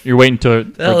 you're waiting to.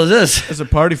 The hell is this? It's a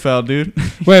party foul, dude.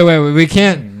 Wait, we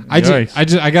can't. I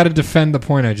got to defend the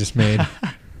point I just made.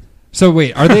 So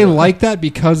wait, are they like that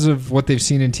because of what they've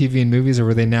seen in TV and movies, or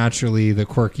were they naturally the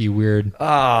quirky, weird?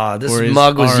 Ah, this Or is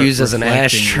mug was art used as an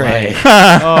reflecting ashtray.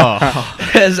 Oh,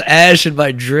 As ash in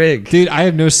my drink. Dude, I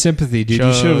have no sympathy, dude.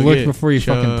 You should have Chug looked it, before you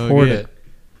fucking chug poured it. it.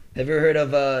 Have you ever heard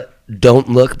of "Don't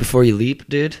Look Before You Leap,"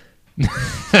 dude? you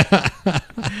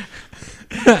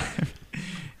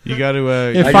got to.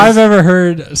 If I've ever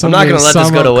heard I'm somebody not gonna let this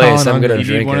sum go up to waste. Colin I'm gonna Unger, you need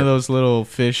drink one it. of those little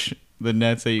fish, the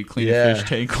nets that you clean Yeah. a fish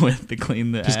tank with to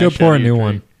clean the. just ash go pour out a of your new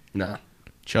drink. one. Nah.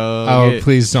 Chug Oh, it,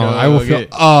 please don't. I will chug feel. it,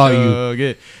 Oh, you. chug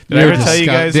it. Did I You're ever tell you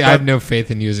guys? I have About, no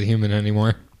faith in you as a human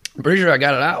anymore. I'm pretty sure I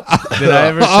got it out. did I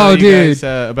ever Oh, tell you dude.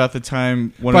 guys about the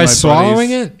time one By of my swallowing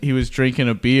buddies, it? he was drinking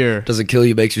a beer, Doesn't kill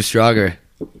you, makes you stronger.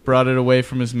 brought it away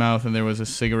from his mouth, and there was a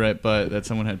cigarette butt that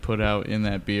someone had put out in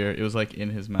that beer. It was like in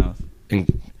his mouth. And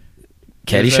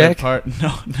It was at a Caddyshack? part-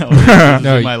 No, this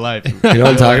No, is my life. You know what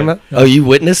I'm talking about? Oh, you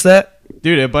witnessed that?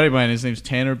 Dude, a buddy of mine, his name's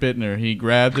Tanner Bittner. He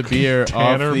grabbed a beer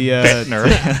Tanner off the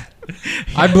Bittner.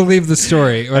 I believe the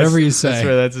story. Whatever you say. I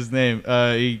swear that's his name.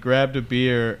 He grabbed a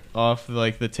beer off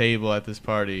like the table at this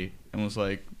party and was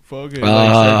like, "Fuck it," like,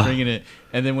 started drinking it.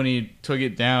 And then when he took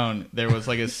it down, there was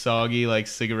like a soggy like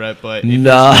cigarette butt. in his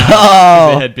mouth No.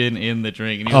 that had been in the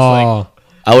drink, and he was like, Oh,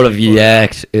 I would have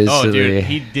yacked "Oh, instantly. dude,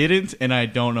 he didn't," and I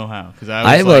don't know how because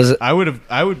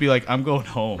I would be like, "I'm going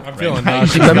home." I'm feeling now.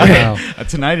 nauseous Remember- now.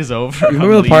 Tonight is over. You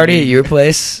remember I'm the party at leaving. your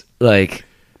place, like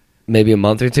maybe a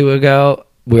month or two ago?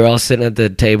 We were all sitting at the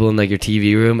table in like your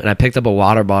TV room, and I picked up a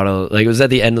water bottle. Like it was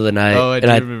at the end of the night, Oh, I and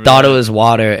do I remember thought it that. was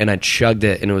water, and I chugged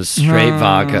it, and it was straight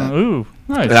vodka. Ooh,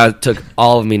 nice. And it took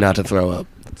all of me not to throw up.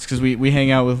 It's because we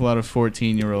hang out with a lot of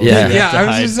 14-year-olds. Yeah. who Yeah, have to I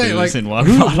was hide just saying, booze like, in water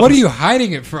who, bottles. what are you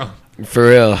hiding it from? For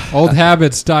real. Old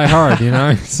habits die hard, you know?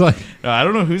 It's like, I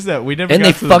don't know who's that. We never. And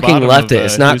got they to the fucking bottom left of, it.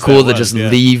 It's not whose cool that to was, just yeah.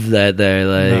 leave that there.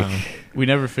 Like, no. We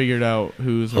never figured out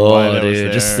whose or why oh, that was dude,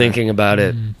 there. just thinking about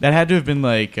it. That had to have been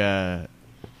like.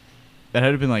 That had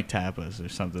to have been like tapas or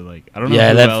something. Like I don't know.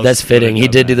 Yeah, who else that's would have fitting. He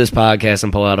done did do that. this podcast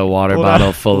and pull out a water Pulled out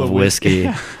bottle full of whiskey.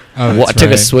 oh, I that's took a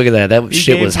right. swig of that. That He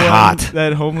shit gave was one- hot.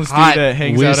 That homeless dude Hot that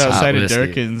hangs whiskey. out outside Hot of whiskey.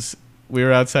 Durkin's. We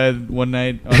were outside one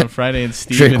night on a Friday, and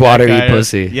Steve Drink and that water, guy eat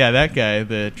pussy. Yeah, that guy,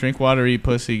 the drink water, eat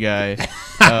pussy guy.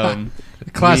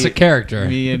 Classic character.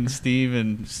 Me and Steve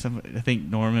and I think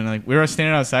Norman, like we were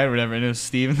standing outside or whatever, and it was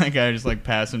Steve and that guy just like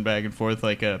passing back and forth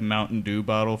like a Mountain Dew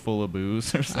bottle full of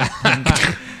booze or something.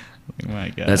 Oh my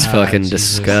god, That's Ah, fucking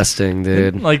Jesus. disgusting,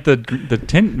 dude. Like the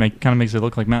tint kind of makes it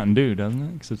look like Mountain Dew, doesn't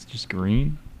it? Because it's just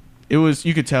green. it was.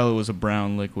 You could tell it was a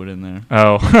brown liquid in there.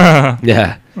 Oh,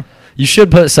 Yeah. You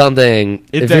should put something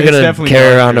It if de- you're it's gonna definitely carry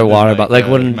darker around a than, water like, bottle. Like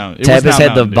when Mountain- it was Tabas not had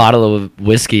the Mountain Dew. bottle of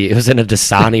whiskey, it was in a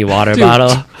Dasani water Dude, bottle.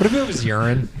 What if it was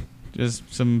urine?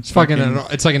 Just some. It's fucking.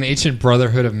 It's like an ancient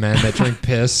brotherhood of men that drink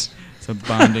piss. It's a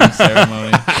bonding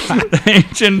ceremony. the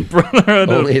ancient brotherhood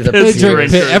Only of the They piss It's drink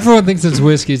drinkers. piss. Everyone thinks it's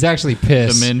whiskey. It's actually The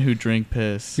piss. men who drink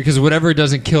piss. Because whatever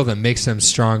doesn't kill them makes them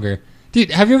stronger. Dude,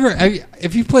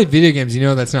 if you've played video games, you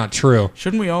know that's not true.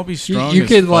 Shouldn't we all be You, strong? you as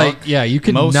could fuck? you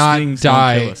could Most not things don't kill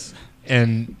die us.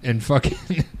 and fucking.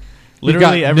 You've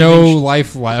Literally got no everything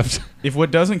life left. If what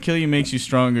doesn't kill you makes you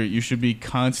stronger, you should be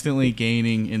constantly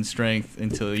gaining in strength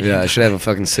until you. Yeah, I should have a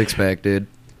fucking six pack, dude.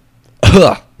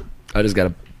 I just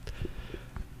gotta.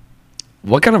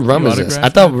 What kind of rum You is this? I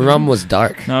autographed thought that? rum was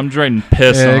dark. No, I'm drinking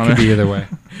piss Yeah, it on could it. be either way.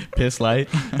 piss light.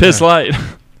 Piss light.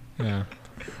 Yeah.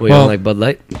 Wait, you Well- don't like Bud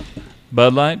Light?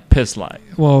 Bud Light, piss light.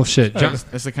 Well, shit. John,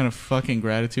 That's the kind of fucking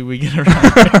gratitude we get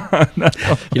around.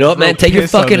 You know what, man? Throw Take your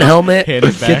piss on fucking it, helmet. hand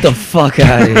it Get back. the fuck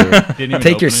out of here. Didn't even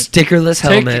Take your open it. stickerless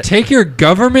helmet. take your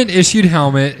government issued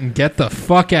helmet and get the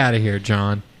fuck out of here,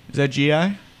 John. Is that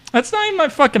GI? That's not even my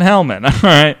fucking helmet. All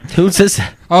right. Who's this?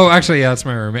 Oh, actually, yeah, that's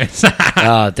my roommate.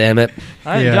 Oh, damn it.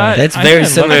 Yeah. That's I very didn't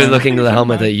similar look at looking to the Fucking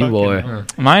helmet that you fucking- wore.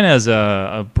 Mine has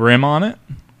a brim on it.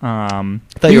 I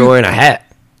thought you were wearing a hat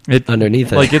It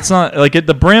underneath it. like it's not like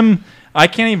the brim. I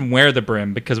can't even wear the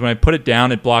brim because when I put it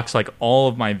down, it blocks like all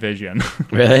of my vision.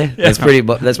 Really? That's pretty.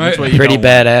 That's That's what you pretty don't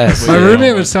want. badass. My Yeah.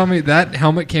 roommate was telling me that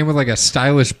helmet came with like a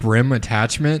stylish brim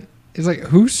attachment. He's like,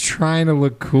 who's trying to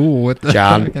look cool with the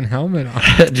John. fucking helmet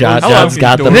on? John, Hello. John's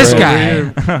got the This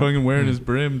brim. guy. fucking wearing his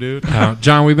brim, dude. Oh,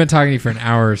 John, we've been talking to you for an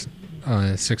hour,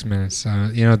 6 minutes.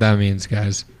 You know what that means,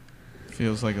 guys.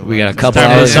 Feels like a We got a lot. couple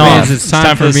time for the hours It song. means it's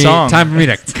time for the me. song. Time for me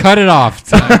to cut it off.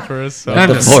 Time for a song.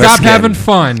 to The stop foreskin. having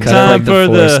fun. Cut it Time like the for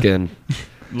the- foreskin.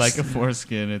 Like a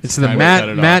foreskin. It's the time to cut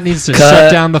it Matt off. needs to Cut-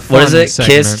 shut down the fun What is it?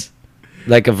 segment. Kiss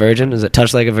like a virgin? Is it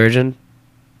touch like a virgin?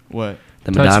 What?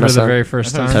 The Touch Madonna for the song? very I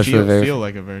first thought it was time. Touch for the very- feel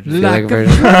like a virgin. Feel like a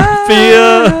virgin?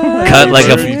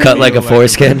 Feel cut like a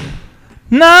foreskin.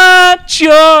 not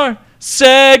your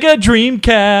Sega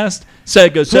Dreamcast.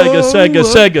 Sega,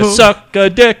 suck a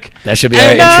dick. That should be our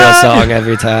And intro song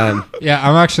every time. Yeah,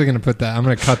 I'm actually gonna put that. I'm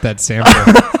gonna cut that sample.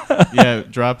 Yeah,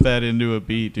 drop that into a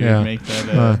beat, dude. Yeah. Make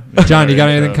that. John, you got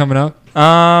anything coming up?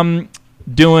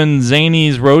 Doing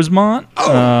Zany's Rosemont.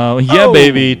 Yeah,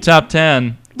 baby, top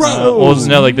 10. Well, it's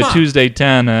no like the Tuesday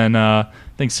 10, and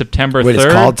think September Wait, 3rd.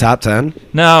 it's called Top 10?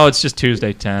 No, it's just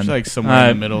Tuesday 10. It's like somewhere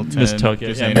in the middle 10. Mistook it.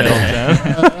 Just Yeah, ain't middle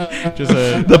it. 10. Just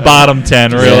a The bottom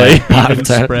 10, really. Yeah, bottom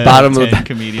 10. spread Bottom of of 10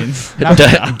 comedians.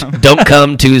 Don't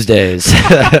come Tuesdays.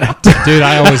 Dude,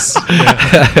 I always.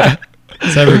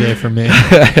 It's every day for me.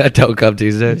 Don't come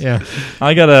Tuesdays. Yeah.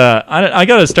 I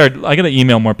gotta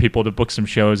email more people to book some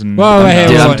shows and Well, hey,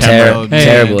 Dude, well, I'm hey,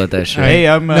 terrible at that shit. Hey,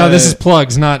 I'm. No, this is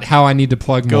plugs, not how I need to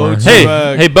plug Go more. to-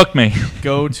 hey, book me.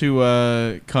 Go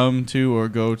to come to or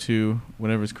go to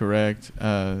whatever's correct.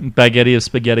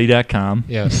 Baguetteofspaghetti.com.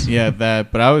 Yes. Yeah,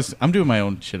 that. But I'm doing my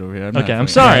own shit over here. I'm not Okay, I'm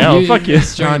fucking- sorry. Oh, fuck you.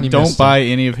 It's John, you Don't missed buy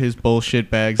it. any of his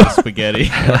bullshit bags of spaghetti.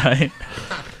 All right.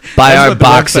 Buy That's our what the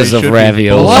boxes website of should be. A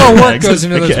ravioli. lot of work Bags goes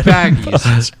of into those spaghetti.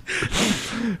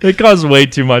 baggies. It costs way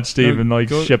too much to even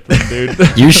go- ship them, dude.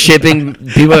 You shipping?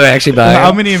 People are actually buying.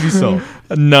 How many have you sold?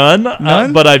 None.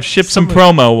 None? But I've shipped some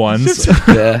promo ones.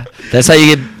 Yeah, that's how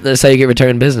you get. That's how you get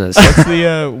return business. What's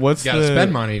the what's You gotta the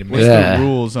spend money to make what's Yeah. the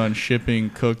rules on shipping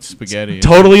cooked spaghetti?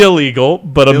 Totally illegal,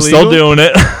 but I'm still Illegal? doing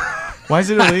it. Why is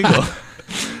it illegal?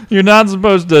 You're not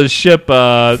supposed to ship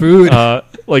Food.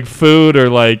 like food or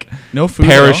like No food.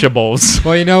 at all? perishables.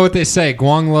 Well, you know what they say.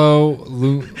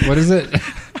 What is it?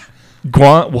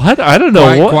 What? I don't know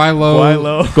what.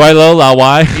 Guaylo. Guaylo la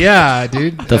wai. Yeah,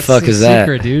 dude. The That's fuck the is that?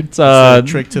 secret, dude. It's It's a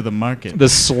trick to the market. the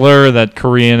slur that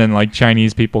Korean and like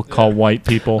Chinese people call white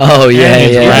people. Oh yeah,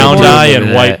 It's yeah. round I eye remember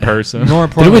and that. white person. More Didn't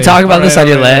importantly, we talk about this on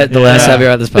your Alright, the last yeah. time you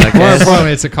were on this More podcast?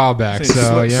 importantly, it's a callback.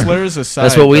 So yeah. Slurs aside.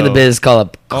 That's what we in the though, biz call a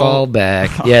Oh.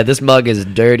 callback. Yeah, this mug is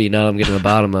dirty. Now I'm getting to the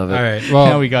bottom of it. All right. Now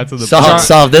Well, we got to the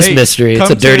Solve this Hey, mystery. It's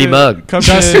come a dirty to- mug. Come to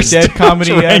Justice Dead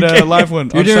Comedy at drinking. Live One.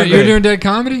 you're on doing Sunday, Dead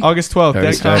Comedy. August 12th. Already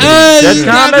Dead started. Comedy. Hey, Dead you're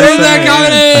not Comedy? doing Dead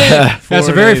Comedy. That's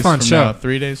a 4 very days fun from show. now.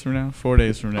 3 days from now. 4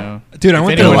 days from now. Dude, I If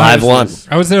went anyone there live hears one. this,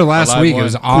 I was there a last live week. one. It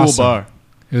was awesome. Cool bar.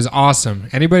 It was awesome.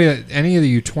 Any of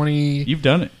you 20 You've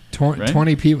done it. Tw- Right?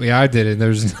 20 people. Yeah, I did it. There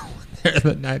was no one there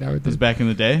that night. I It was did. back in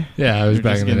the day. Yeah, I was You're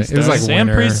back just in the day. getting It was like started. Sam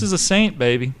winter. Priest is a saint,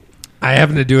 baby. I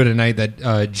happened to do it a night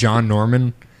that John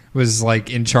Norman was like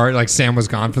in charge. Like Sam was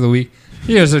gone for the week.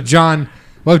 Yeah, so John,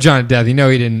 love John to death. You know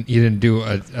he didn't do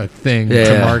a thing to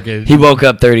Yeah, market. he woke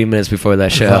up 30 minutes before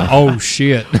that show. Oh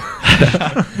shit.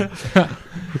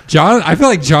 John, I feel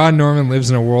like John Norman lives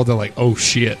in a world of like, oh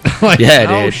shit. Like, Yeah,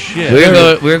 Oh, dude. shit.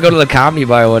 We were going to the comedy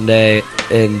bar one day,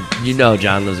 and you know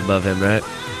John lives above him, right?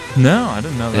 No, I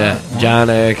didn't know Yeah, that. John,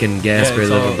 Eric, and Gasper it's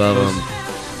live all above those- him.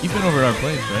 You've been over at our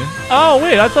place, right? Oh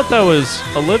wait, I thought that was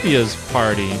Olivia's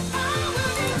party.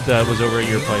 That was over at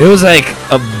your place. It was like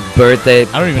a birthday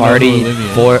I don't even know party who Olivia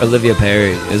is. for Olivia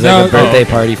Perry. It was No, like a birthday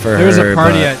okay. party for there was her. a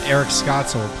party but- at Eric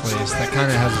Scott's old place that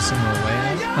kind of has a similar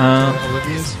layout. to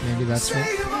Olivia's, maybe that's what.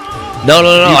 No.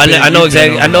 You've I, been- I know you've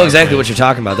been exactly. I over know our exactly place. what you're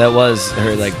talking about. That was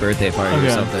her like birthday party or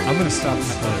Okay. something. I'm gonna stop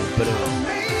this. But